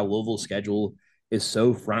talked about how Louisville's schedule is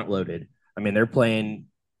so front-loaded. I mean, they're playing,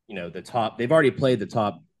 they've already played the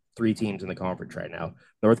top 3 teams in the conference right now.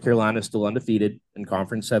 North Carolina is still undefeated in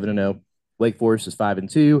conference, 7-0. Wake Forest is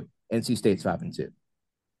 5-2. NC State's 5-2.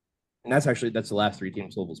 And that's the last 3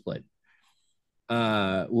 teams Louisville's played.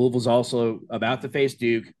 Louisville's also about to face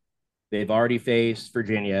Duke. They've already faced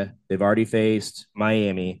Virginia. They've already faced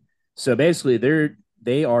Miami. So basically,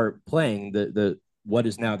 they are playing the what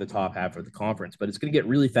is now the top half of the conference, but it's going to get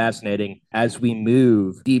really fascinating as we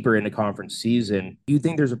move deeper into conference season. Do you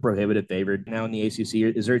think there's a prohibitive favorite now in the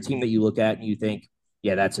ACC? Is there a team that you look at and you think,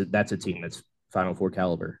 yeah, that's a team that's Final Four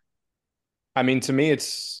caliber? I mean, to me,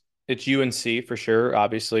 it's UNC for sure.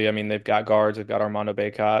 Obviously, I mean, they've got guards, they've got Armando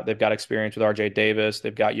Bacot, they've got experience with RJ Davis,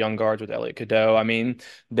 they've got young guards with Elliot Cadeau. I mean,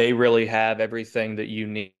 they really have everything that you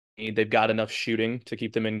need. They've got enough shooting to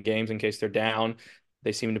keep them in games in case they're down.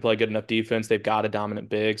 They seem to play good enough defense. They've got a dominant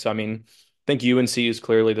big. So, I mean, I think UNC is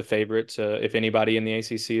clearly the favorite. If anybody in the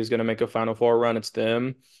ACC is going to make a Final Four run, it's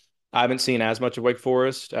them. I haven't seen as much of Wake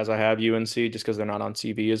Forest as I have UNC just because they're not on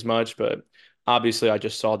TV as much. But obviously, I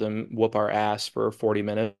just saw them whoop our ass for 40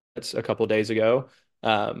 minutes a couple of days ago.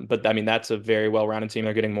 But, I mean, that's a very well-rounded team.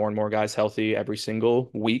 They're getting more and more guys healthy every single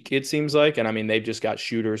week, it seems like. And, I mean, they've just got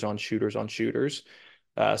shooters on shooters on shooters.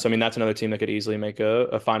 So, I mean, that's another team that could easily make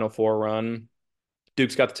a Final Four run.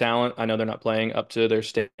 Duke's got the talent. I know they're not playing up to their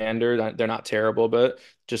standard. They're not terrible, but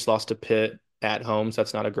just lost to Pitt at home. So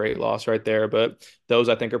that's not a great loss right there. But those,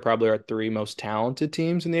 I think, are probably our 3 most talented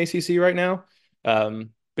teams in the ACC right now.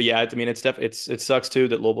 But yeah, I mean, it sucks too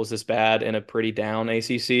that Louisville's this bad in a pretty down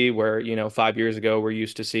ACC where, 5 years ago, we're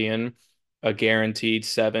used to seeing a guaranteed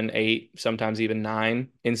 7, 8, sometimes even 9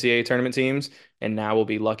 NCAA tournament teams. And now we'll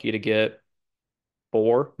be lucky to get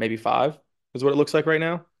 4, maybe 5 is what it looks like right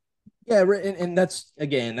now. Yeah, and that's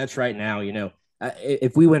right now.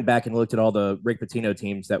 If we went back and looked at all the Rick Pitino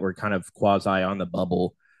teams that were kind of quasi on the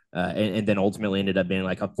bubble, and then ultimately ended up being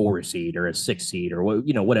like a 4 seed or a 6 seed or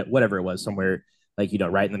whatever it was, somewhere like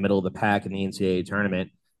right in the middle of the pack in the NCAA tournament.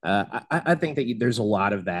 I think that there's a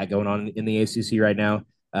lot of that going on in the ACC right now.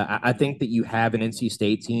 I think that you have an NC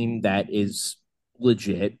State team that is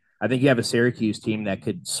legit. I think you have a Syracuse team that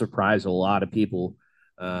could surprise a lot of people.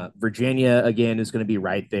 Virginia, again, is going to be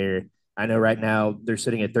right there. I know right now they're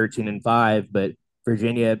sitting at 13-5, but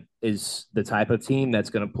Virginia is the type of team that's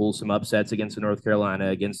going to pull some upsets against the North Carolina,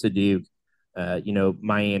 against the Duke,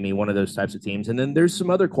 Miami, one of those types of teams. And then there's some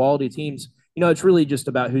other quality teams it's really just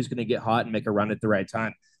about who's going to get hot and make a run at the right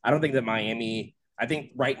time. I don't think that Miami. I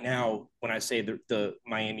think right now, when I say the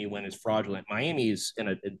Miami win is fraudulent, Miami is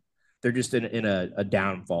they're just in a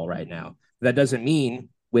downfall right now. That doesn't mean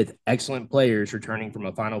with excellent players returning from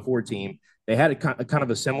a Final Four team, they had a kind of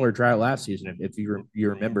a similar drought last season. If you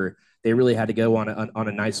remember, they really had to go on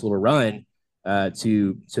a nice little run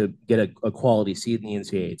to get a quality seed in the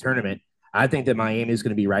NCAA tournament. I think that Miami is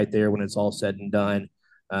going to be right there when it's all said and done.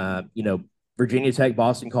 Virginia Tech,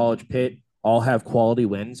 Boston College, Pitt all have quality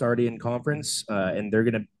wins already in conference, and they're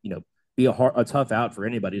going to be a tough out for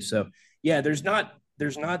anybody. So yeah, there's not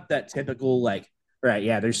that typical like right.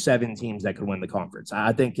 Yeah, there's 7 teams that could win the conference.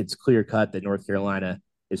 I think it's clear cut that North Carolina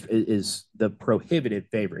is the prohibitive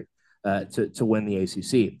favorite to win the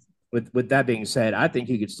ACC. With that being said, I think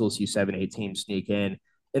you could still see 7, 8 teams sneak in,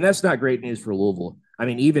 and that's not great news for Louisville. I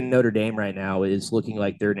mean, even Notre Dame right now is looking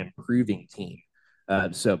like they're an improving team.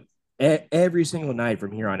 So every single night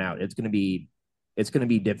from here on out, it's going to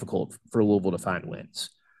be difficult for Louisville to find wins.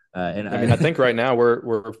 And I mean, I think right now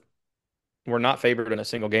we're not favored in a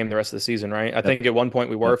single game the rest of the season, right? I think at one point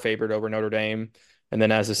we were favored over Notre Dame, and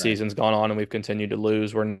then as the season's gone on and we've continued to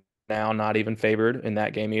lose, we're now not even favored in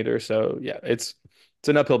that game either. So yeah, it's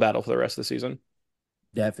an uphill battle for the rest of the season.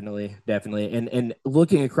 Definitely, definitely. And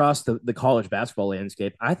looking across the college basketball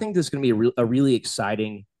landscape, I think this is going to be a really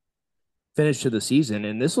exciting finish to the season,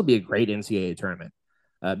 and this will be a great NCAA tournament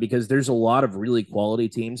because there's a lot of really quality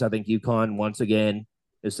teams. I think UConn once again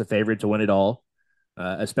is the favorite to win it all.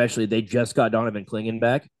 Especially they just got Donovan Clingan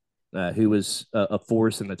back, who was a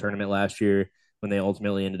force in the tournament last year when they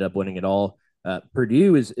ultimately ended up winning it all.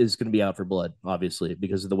 Purdue is going to be out for blood, obviously,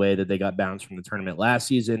 because of the way that they got bounced from the tournament last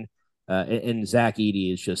season. And Zach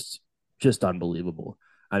Edey is just unbelievable.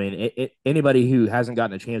 I mean, anybody who hasn't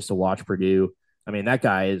gotten a chance to watch Purdue, I mean, that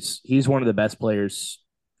guy he's one of the best players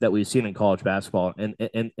that we've seen in college basketball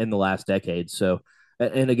in the last decade. So,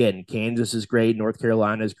 and again, Kansas is great, North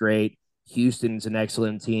Carolina is great, Houston's an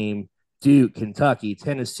excellent team, Duke, Kentucky,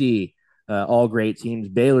 Tennessee, all great teams.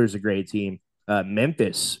 Baylor's a great team.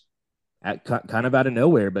 Memphis, kind of out of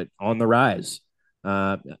nowhere, but on the rise.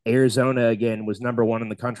 Arizona again was number 1 in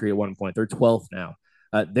the country at one point. They're 12th now.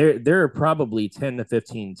 There are probably 10 to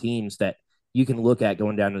 15 teams that you can look at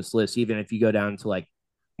going down this list. Even if you go down to like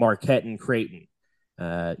Marquette and Creighton,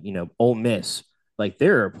 Ole Miss. Like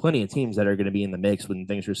there are plenty of teams that are going to be in the mix when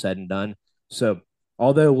things are said and done. So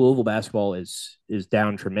although Louisville basketball is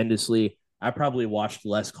down tremendously, I probably watched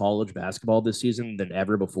less college basketball this season than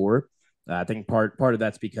ever before. I think part of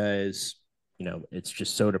that's because it's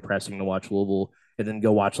just so depressing to watch Louisville and then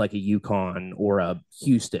go watch like a UConn or a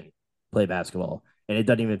Houston play basketball, and it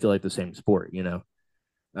doesn't even feel like the same sport.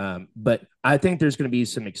 But I think there's going to be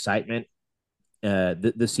some excitement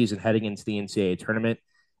this season heading into the NCAA tournament,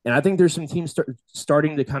 and I think there's some teams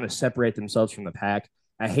starting to kind of separate themselves from the pack.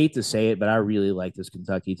 I hate to say it, but I really like this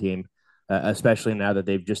Kentucky team, especially now that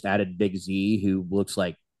they've just added Big Z, who looks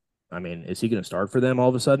like, I mean, is he going to start for them all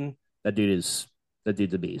of a sudden? That dude's a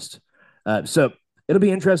beast. So it'll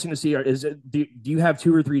be interesting to see. Do you have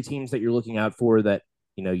 2 or 3 teams that you're looking out for that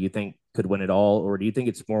you think could win it all, or do you think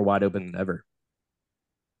it's more wide open than ever?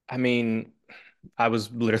 I mean, I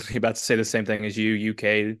was literally about to say the same thing as you.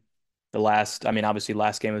 UK, obviously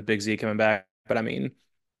last game with Big Z coming back, but I mean,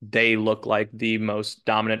 they look like the most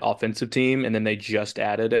dominant offensive team, and then they just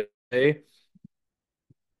added a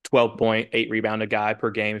 12.8 rebound a guy per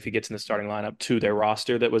game if he gets in the starting lineup to their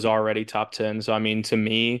roster that was already top 10. So I mean, to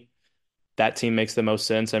me, that team makes the most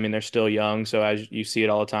sense. I mean, they're still young, so as you see it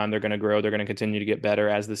all the time, they're going to grow. They're going to continue to get better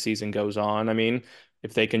as the season goes on. I mean,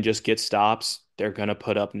 if they can just get stops, they're going to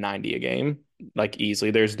put up 90 a game, like easily.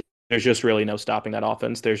 There's just really no stopping that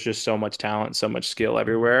offense. There's just so much talent, so much skill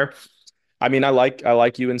everywhere. I mean, I like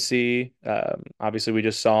UNC. Obviously, we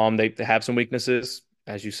just saw them. They have some weaknesses,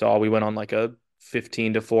 as you saw. We went on like a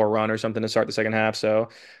 15-4 run or something to start the second half. So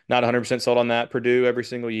not 100% sold on that. Purdue every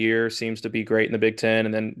single year seems to be great in the Big Ten,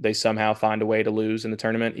 and then they somehow find a way to lose in the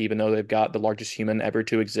tournament, even though they've got the largest human ever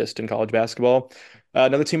to exist in college basketball.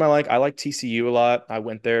 Another team I like TCU a lot. I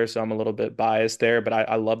went there, so I'm a little bit biased there, but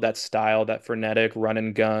I love that style, that frenetic run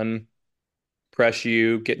and gun, press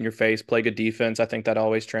you, get in your face, play good defense. I think that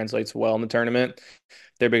always translates well in the tournament.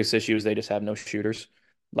 Their biggest issue is they just have no shooters.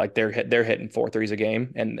 Like they're hitting 4 threes a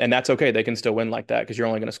game, and that's okay. They can still win like that because you're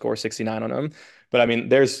only going to score 69 on them. But I mean,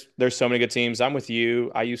 there's so many good teams. I'm with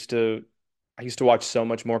you. I used to watch so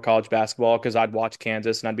much more college basketball because I'd watch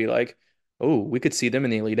Kansas and I'd be like, oh, we could see them in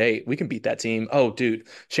the Elite Eight. We can beat that team. Oh, dude,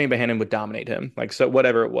 Shane Bohannon would dominate him. Like, so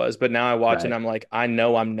whatever it was. But now I watch it and Right. I'm like, I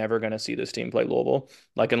know I'm never going to see this team play Louisville.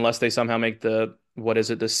 Like, unless they somehow make the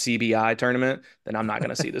CBI tournament, then I'm not going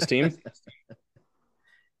to see this team.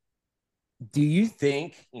 Do you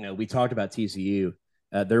think, we talked about TCU,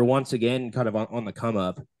 they're once again kind of on the come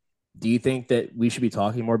up. Do you think that we should be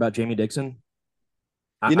talking more about Jamie Dixon?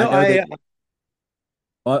 You I know, know that I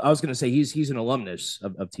I was going to say he's an alumnus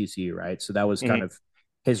of TCU, right? So that was kind mhm. of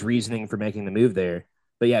his reasoning for making the move there.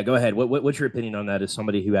 But yeah, go ahead. What's your opinion on that as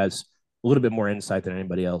somebody who has a little bit more insight than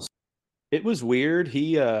anybody else? It was weird.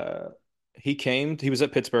 He was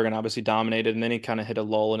at Pittsburgh and obviously dominated, and then he kind of hit a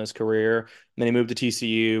lull in his career. And then he moved to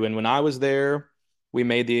TCU. And when I was there, we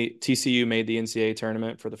made the TCU made the NCAA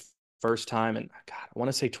tournament for the first time in God, I want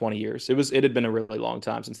to say 20 years. It had been a really long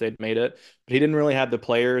time since they'd made it, but he didn't really have the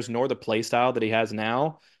players nor the play style that he has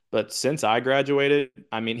now. But since I graduated,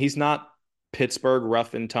 I mean, he's not Pittsburgh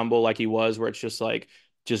rough and tumble like he was, where it's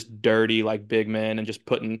just dirty like big men and just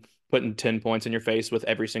putting 10 points in your face with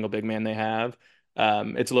every single big man they have.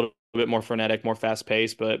 It's a little bit more frenetic, more fast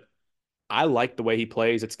paced, but I like the way he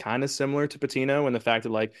plays. It's kind of similar to Patino in the fact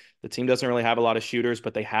that like the team doesn't really have a lot of shooters,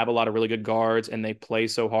 but they have a lot of really good guards and they play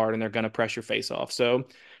so hard and they're going to press your face off. So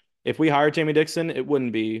if we hired Jamie Dixon, it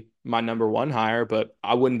wouldn't be my number one hire, but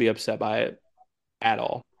I wouldn't be upset by it at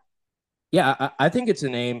all. Yeah, I think it's a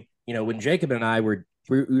name. When Jacob and I we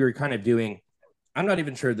were kind of doing, I'm not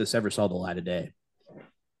even sure this ever saw the light of day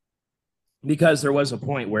because there was a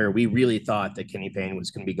point where we really thought that Kenny Payne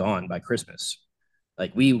was going to be gone by Christmas.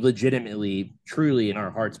 Like we legitimately, truly in our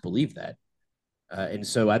hearts believed that. And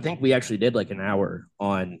so I think we actually did like an hour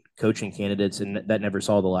on coaching candidates, and that never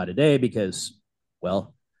saw the light of day because,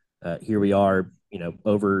 well, here we are,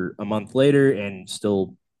 over a month later, and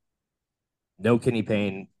still no Kenny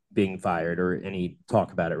Payne being fired or any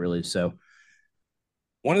talk about it really. So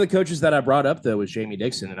one of the coaches that I brought up though was Jamie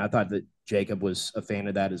Dixon, and I thought that Jacob was a fan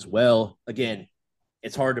of that as well. Again,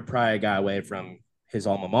 it's hard to pry a guy away from his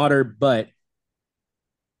alma mater, but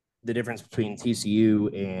the difference between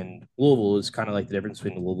TCU and Louisville is kind of like the difference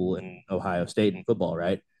between Louisville and Ohio State in football,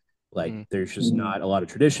 right? Like there's just not a lot of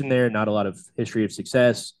tradition there, not a lot of history of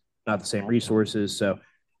success, not the same resources. So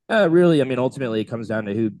really, I mean, ultimately it comes down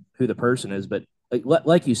to who the person is. But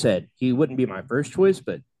like you said, he wouldn't be my first choice,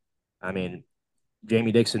 but I mean,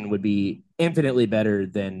 Jamie Dixon would be infinitely better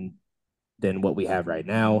than what we have right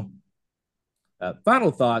now.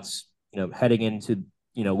 Final thoughts, heading into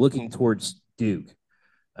looking towards Duke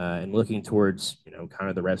and looking towards kind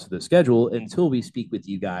of the rest of the schedule until we speak with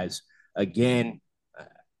you guys again.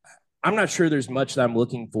 I'm not sure there's much that I'm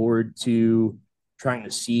looking forward to trying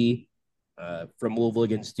to see from Louisville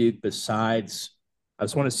against Duke. Besides, I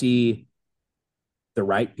just want to see the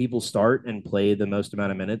right people start and play the most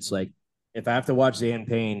amount of minutes. Like if I have to watch Zan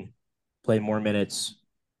Payne play more minutes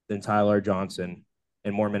than Tyler Johnson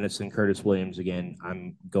and more minutes than Curtis Williams again,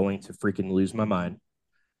 I'm going to freaking lose my mind.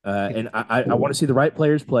 And I want to see the right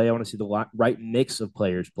players play. I want to see the right mix of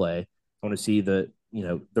players play. I want to see the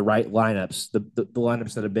right lineups, the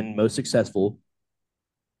lineups that have been most successful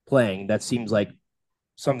playing. That seems like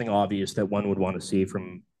something obvious that one would want to see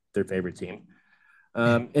from their favorite team.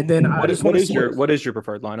 And then I just want to see what is your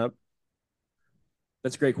preferred lineup?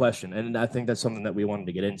 That's a great question, and I think that's something that we wanted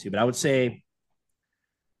to get into. But I would say,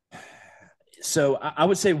 so I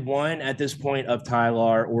would say one at this point of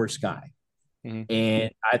Tyler or Sky. Mm-hmm.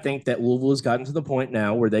 And I think that Louisville has gotten to the point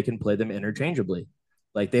now where they can play them interchangeably.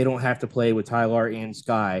 Like they don't have to play with Tyler and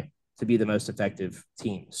Sky to be the most effective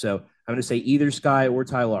team. So I'm going to say either Sky or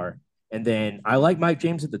Tyler. And then I like Mike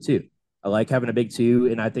James at the two. I like having a big two,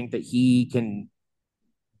 and I think that he can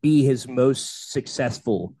be his most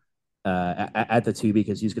successful at the two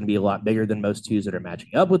because he's going to be a lot bigger than most twos that are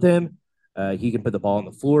matching up with him. He can put the ball on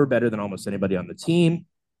the floor better than almost anybody on the team.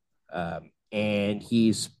 And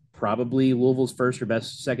he's probably Louisville's first or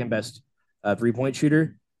second best 3-point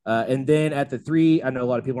shooter. And then at the three, I know a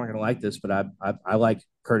lot of people aren't going to like this, but I like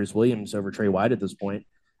Curtis Williams over Trey White at this point.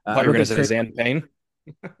 I thought you were going to say Zan Payne.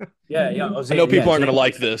 Yeah. I know people aren't going to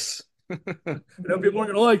like this. I know people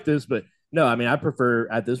aren't going to like this, but no, I mean, I prefer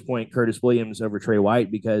at this point Curtis Williams over Trey White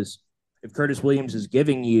because if Curtis Williams is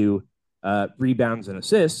giving you rebounds and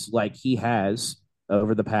assists like he has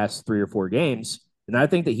over the past 3 or 4 games, then I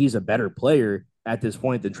think that he's a better player at this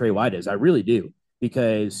point than Trey White is. I really do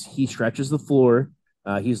because he stretches the floor.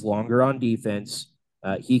 He's longer on defense.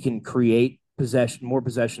 He can create more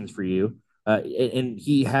possessions for you. And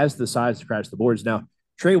he has the size to crash the boards. Now,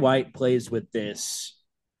 Trey White plays with this.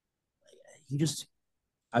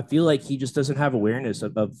 I feel like he just doesn't have awareness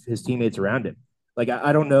of his teammates around him. Like,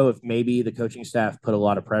 I don't know if maybe the coaching staff put a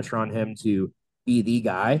lot of pressure on him to be the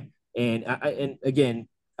guy. And again,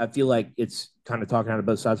 I feel like it's kind of talking out of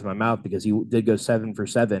both sides of my mouth because he did go 7 for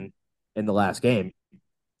 7 in the last game.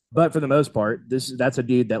 But for the most part, that's a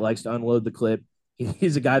dude that likes to unload the clip.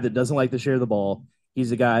 He's a guy that doesn't like to share the ball.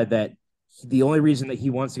 He's a guy that The only reason that he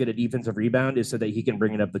wants to get a defensive rebound is so that he can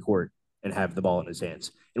bring it up the court and have the ball in his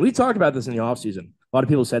hands. And we talked about this in the offseason. A lot of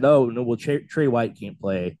people said, oh, no, well, Trey White can't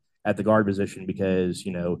play at the guard position because,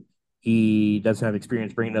 he doesn't have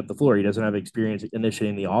experience bringing up the floor. He doesn't have experience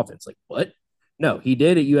initiating the offense. Like, what? No, he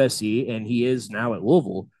did at USC, and he is now at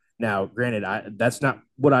Louisville. Now, granted, that's not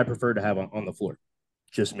what I prefer to have on the floor.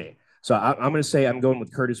 Just me. So I'm going to say I'm going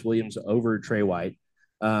with Curtis Williams over Trey White.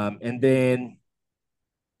 And then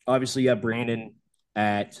obviously you have Brandon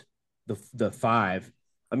at the 5.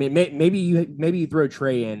 I mean, maybe you throw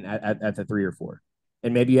Trey in at the 3 or 4,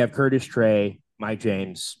 and maybe you have Curtis, Trey, Mike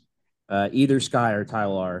James, either Sky or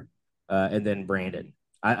Tyler, and then Brandon.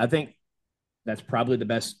 I think that's probably the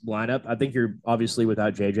best lineup. I think you're obviously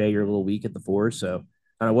without JJ, you're a little weak at the 4. So,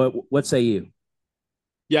 what say you?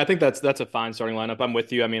 Yeah, I think that's a fine starting lineup. I'm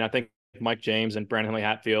with you. I mean, I think Mike James and Brandon Henley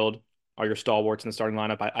Hatfield are your stalwarts in the starting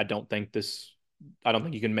lineup. I don't think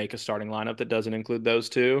you can make a starting lineup that doesn't include those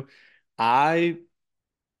two. I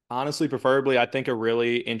honestly, preferably, I think a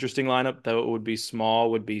really interesting lineup, though it would be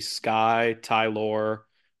small, would be Sky, Tyler,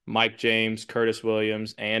 Mike James, Curtis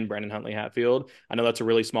Williams, and Brandon Huntley Hatfield. I know that's a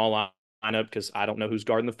really small lineup because I don't know who's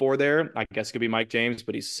guarding the 4 there. I guess it could be Mike James,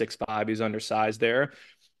 but he's 6'5", he's undersized there.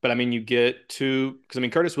 But I mean, you get to, because I mean,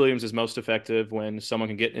 Curtis Williams is most effective when someone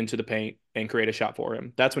can get into the paint and create a shot for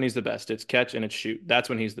him. That's when he's the best. It's catch and it's shoot. That's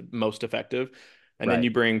when he's the most effective. And then you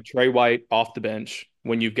bring Trey White off the bench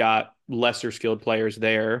when you've got lesser skilled players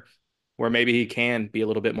there, where maybe he can be a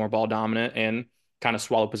little bit more ball dominant and kind of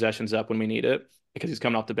swallow possessions up when we need it, because he's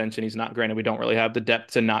coming off the bench and he's not, granted, we don't really have the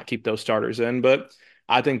depth to not keep those starters in, but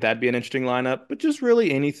I think that'd be an interesting lineup. But just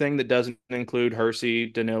really anything that doesn't include Hersey,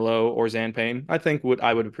 Danilo, or Zan Payne, I think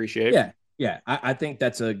I would appreciate. Yeah. I think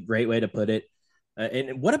that's a great way to put it.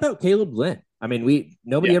 And what about Caleb Glenn? I mean,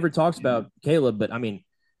 nobody ever talks about Caleb, but I mean,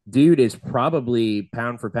 dude is probably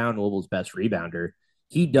pound for pound Louisville's best rebounder.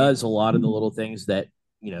 He does a lot of the little things that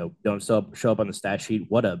don't show up on the stat sheet.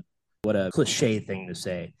 What a cliche thing to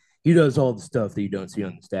say. He does all the stuff that you don't see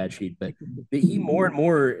on the stat sheet, but he more and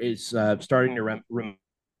more is starting to remind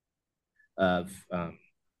of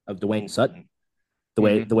Dwayne Sutton, the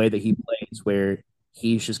way that he plays, where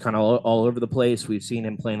he's just kind of all over the place. We've seen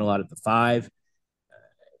him playing a lot at the 5.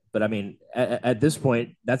 But I mean, at this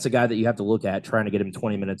point, that's a guy that you have to look at trying to get him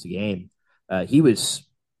 20 minutes a game. He was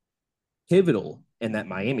pivotal in that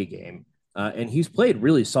Miami game, and he's played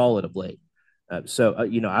really solid of late. So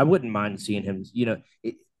I wouldn't mind seeing him.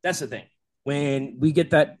 That's the thing. When we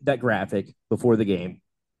get that graphic before the game,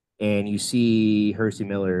 and you see Hersey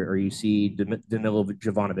Miller, or you see Danilo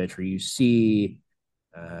Jovanovic, or you see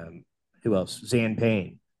who else? Zan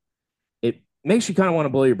Payne. It makes you kind of want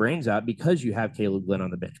to blow your brains out because you have Caleb Glenn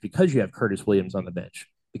on the bench, because you have Curtis Williams on the bench,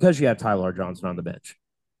 because you have Tyler Johnson on the bench.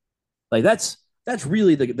 Like that's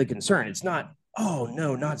really the concern. It's not, oh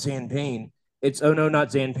no, not Zan Payne. It's, oh no,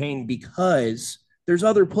 not Zan Payne, because there's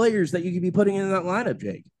other players that you could be putting in that lineup,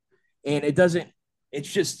 Jake. And it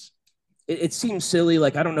seems silly.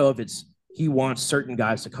 Like, I don't know if he wants certain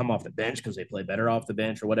guys to come off the bench because they play better off the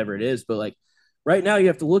bench or whatever it is. But like right now you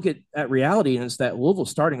have to look at reality, and it's that Louisville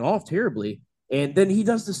starting off terribly. And then he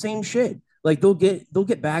does the same shit. Like they'll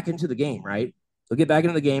get back into the game, right? They'll get back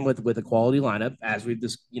into the game with a quality lineup, as we've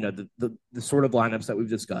just, the sort of lineups that we've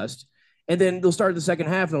discussed. And then they'll start the second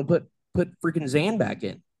half and they'll put freaking Zan back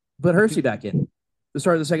in, put Hersey back in the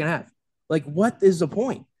start of the second half. Like, what is the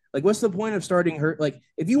point? Like, what's the point of starting her? Like,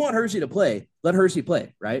 if you want Hersey to play, let Hersey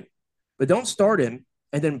play, right? But don't start him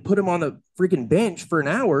and then put him on the freaking bench for an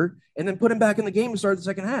hour and then put him back in the game and start the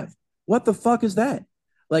second half. What the fuck is that?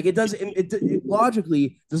 Like, it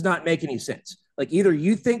logically does not make any sense. Like, either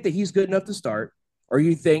you think that he's good enough to start, or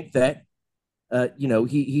you think that,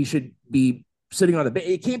 he should be sitting on the bench.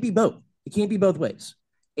 It can't be both. It can't be both ways.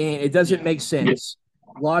 And it doesn't make sense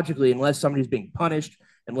logically unless somebody's being punished,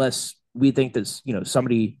 unless we think that,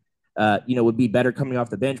 somebody, would be better coming off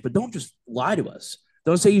the bench. But don't just lie to us.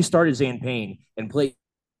 Don't say you started Zan Payne and played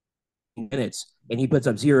minutes and he puts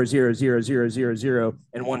up 0, 0, 0, 0, 0, 0,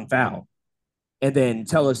 and 1 foul, and then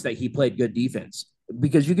tell us that he played good defense,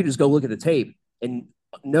 because you can just go look at the tape and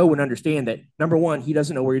know and understand that, number one, he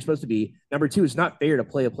doesn't know where he's supposed to be. Number two, it's not fair to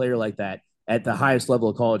play a player like that at the highest level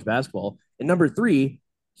of college basketball. And number three,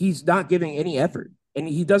 he's not giving any effort, and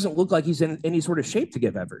he doesn't look like he's in any sort of shape to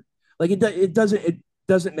give effort. Like it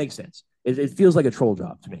doesn't make sense. It feels like a troll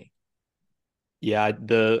job to me. Yeah,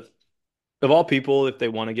 of all people, if they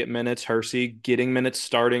want to get minutes, Hersey getting minutes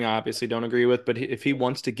starting, I obviously don't agree with. But if he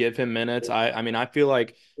wants to give him minutes, I mean, I feel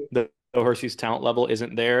like though Hersey's talent level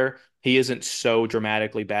isn't there, he isn't so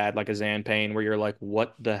dramatically bad like a Zan Payne where you're like,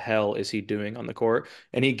 what the hell is he doing on the court?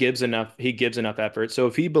 And he gives enough effort. So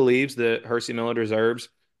if he believes that Hersey Miller deserves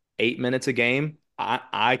 8 minutes a game,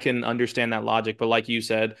 I can understand that logic. But like you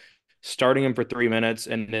said, starting him for 3 minutes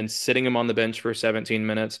and then sitting him on the bench for 17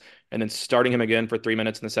 minutes and then starting him again for 3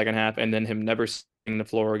 minutes in the second half and then him never seeing the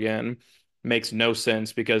floor again makes no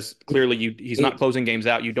sense because clearly he's not closing games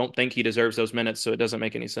out. You don't think he deserves those minutes, so it doesn't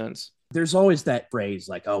make any sense. There's always that phrase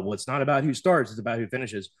like, oh, well, it's not about who starts, it's about who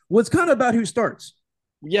finishes. Well, it's kind of about who starts.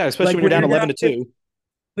 Yeah, especially Like when you're down 11 to 2.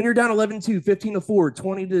 When you're down 11-2, 15-4,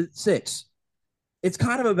 20-6, it's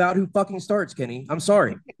kind of about who fucking starts, Kenny. I'm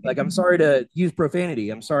sorry. Like, I'm sorry to use profanity.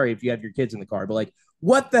 I'm sorry if you have your kids in the car, but like,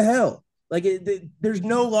 what the hell? Like, there's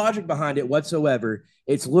no logic behind it whatsoever.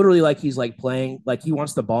 It's literally like he's like playing, like he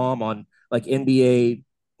wants to bomb on like NBA,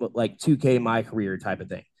 like 2K My Career type of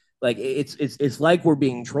thing. Like, it's like we're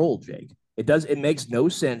being trolled, Jake. It makes no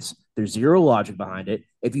sense. There's zero logic behind it.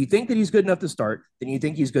 If you think that he's good enough to start, then you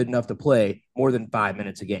think he's good enough to play more than 5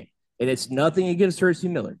 minutes a game. And it's nothing against Hersey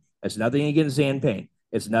Miller. It's nothing against Zan Payne.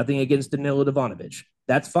 It's nothing against Danilo Ivanovic.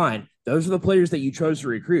 That's fine. Those are the players that you chose to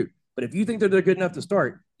recruit. But if you think that they're good enough to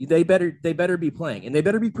start, they better be playing and they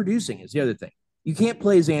better be producing is the other thing. You can't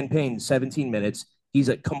play Zan Payne 17 minutes. He's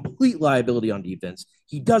a complete liability on defense.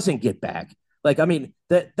 He doesn't get back. Like, I mean,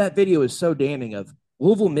 that video is so damning of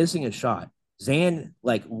Louisville missing a shot. Zan,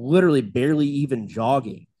 like, literally barely even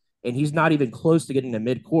jogging, and he's not even close to getting to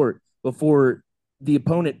midcourt before the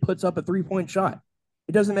opponent puts up a 3-point shot.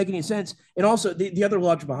 It doesn't make any sense. And also, the other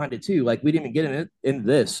logic behind it, too, like, we didn't even get into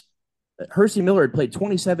this. Hersey Miller had played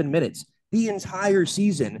 27 minutes the entire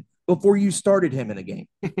season before you started him in a game.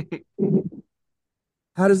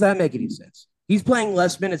 How does that make any sense? He's playing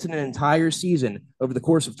less minutes in an entire season over the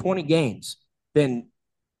course of 20 games than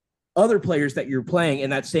other players that you're playing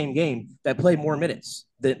in that same game that play more minutes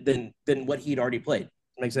than what he'd already played.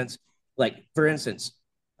 Makes sense? Like, for instance,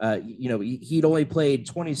 he'd only played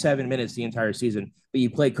 27 minutes the entire season, but you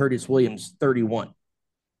play Curtis Williams 31,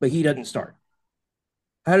 but he doesn't start.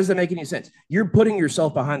 How does that make any sense? You're putting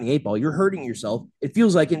yourself behind the eight ball. You're hurting yourself. It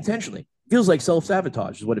feels like intentionally. It feels like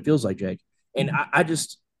self-sabotage is what it feels like, Jake. And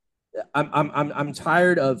I'm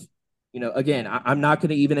tired of, again, I'm not going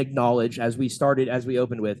to even acknowledge as we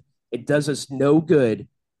opened with, it does us no good.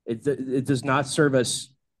 It does not serve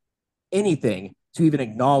us anything to even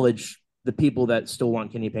acknowledge the people that still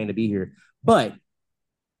want Kenny Payne to be here. But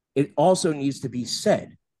it also needs to be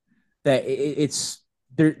said that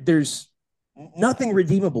there's nothing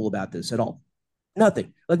redeemable about this at all.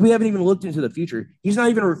 Nothing. Like, we haven't even looked into the future. He's not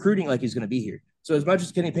even recruiting like he's going to be here. So as much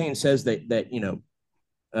as Kenny Payne says that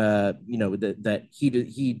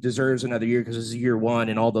he deserves another year because this is year one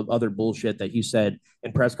and all the other bullshit that he said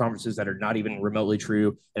in press conferences that are not even remotely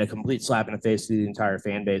true and a complete slap in the face to the entire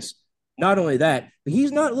fan base. Not only that, but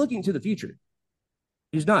he's not looking to the future.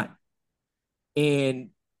 He's not. And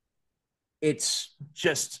it's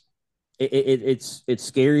just it's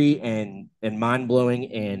scary and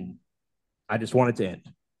mind-blowing, and I just want it to end.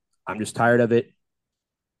 I'm just tired of it.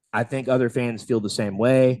 I think other fans feel the same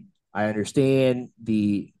way. I understand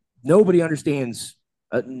nobody understands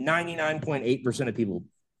 99.8% of people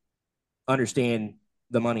understand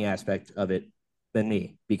the money aspect of it than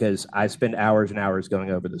me because I spend hours and hours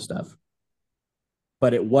going over this stuff.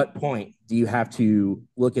 But at what point do you have to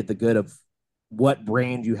look at the good of what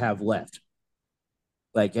brand you have left?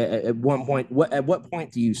 Like at one point, at what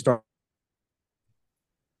point do you start,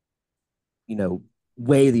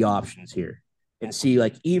 weigh the options here and see,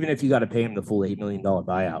 like, even if you got to pay him the full $8 million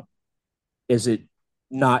buyout, does it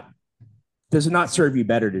not serve you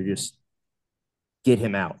better to just get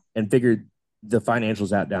him out and figure the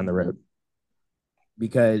financials out down the road?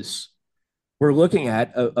 Because we're looking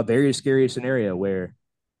at a very scary scenario where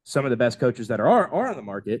some of the best coaches that are on the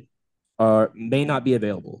market may not be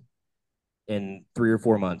available in 3 or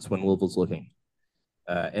 4 months when Louisville's looking.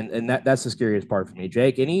 And that's the scariest part for me.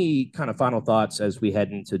 Jake, any kind of final thoughts as we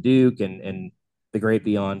head into Duke and the great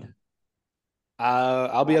beyond?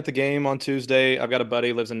 I'll be at the game on Tuesday. I've got a buddy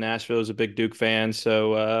who lives in Nashville, who's a big Duke fan,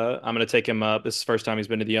 so I'm going to take him up. This is the first time he's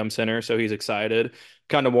been to the Center, so he's excited.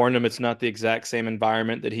 Kind of warned him it's not the exact same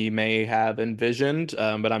environment that he may have envisioned,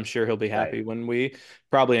 but I'm sure he'll be happy when we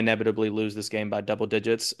probably inevitably lose this game by double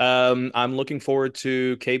digits. I'm looking forward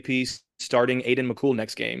to KP starting Aiden McCool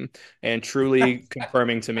next game and truly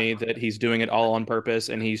confirming to me that he's doing it all on purpose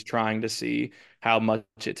and he's trying to see how much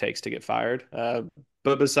it takes to get fired.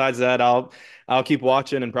 But besides that, I'll keep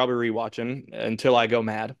watching and probably rewatching until I go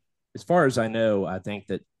mad. As far as I know, I think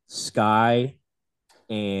that Sky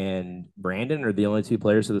and Brandon are the only two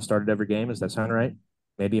players that have started every game. Does that sound right?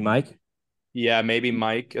 Maybe Mike? Yeah, maybe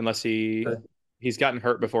Mike, unless he's gotten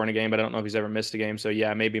hurt before in a game, but I don't know if he's ever missed a game. So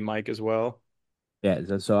yeah, maybe Mike as well. Yeah,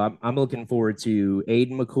 so I'm looking forward to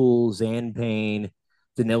Aiden McCool, Zan Payne,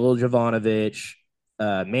 Danilo Jovanovic,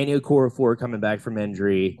 Manu Okorafor coming back from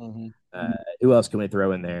injury. Who else can we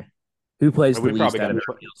throw in there? Who plays the We least probably out of got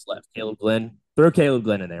everybody else left? Caleb Glenn. Throw Caleb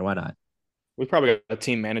Glenn in there. Why not? we probably got a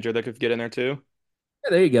team manager that could get in there too. Yeah,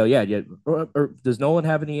 there you go. Yeah. Or does Nolan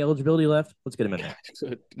have any eligibility left? Let's get him in there.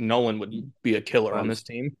 Nolan would be a killer on this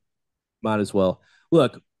team. Might as well.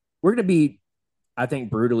 Look, we're going to be, I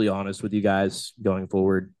think, brutally honest with you guys going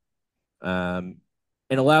forward, and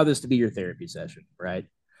allow this to be your therapy session, right?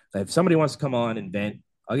 So if somebody wants to come on and vent,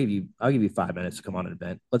 I'll give you 5 minutes to come on and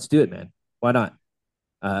vent. Let's do it, man. Why not?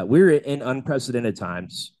 We're in unprecedented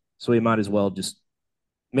times, so we might as well just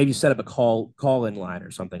maybe set up a call in line or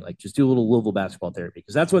something, like just do a little Louisville basketball therapy,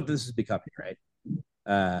 because that's what this is becoming, right?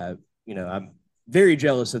 I'm very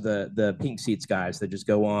jealous of the pink seats guys that just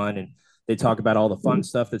go on and they talk about all the fun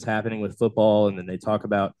stuff that's happening with football, and then they talk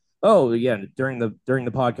about, oh yeah, during the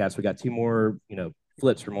podcast we got 2 more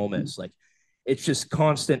flips from Ole Miss. Like, it's just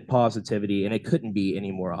constant positivity, and it couldn't be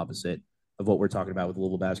any more opposite of what we're talking about with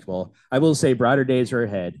Louisville basketball. I will say brighter days are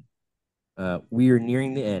ahead. We are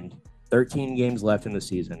nearing the end. 13 games left in the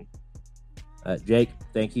season. Jake,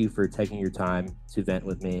 thank you for taking your time to vent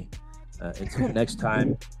with me. Until next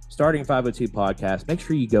time, Starting 502 podcast, make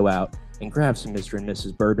sure you go out and grab some Mr. and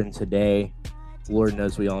Mrs. Bourbon today. Lord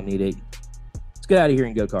knows we all need it. Let's get out of here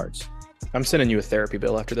and go Cards. I'm sending you a therapy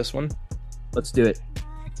bill after this one. Let's do it.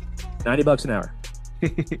 $90 an hour.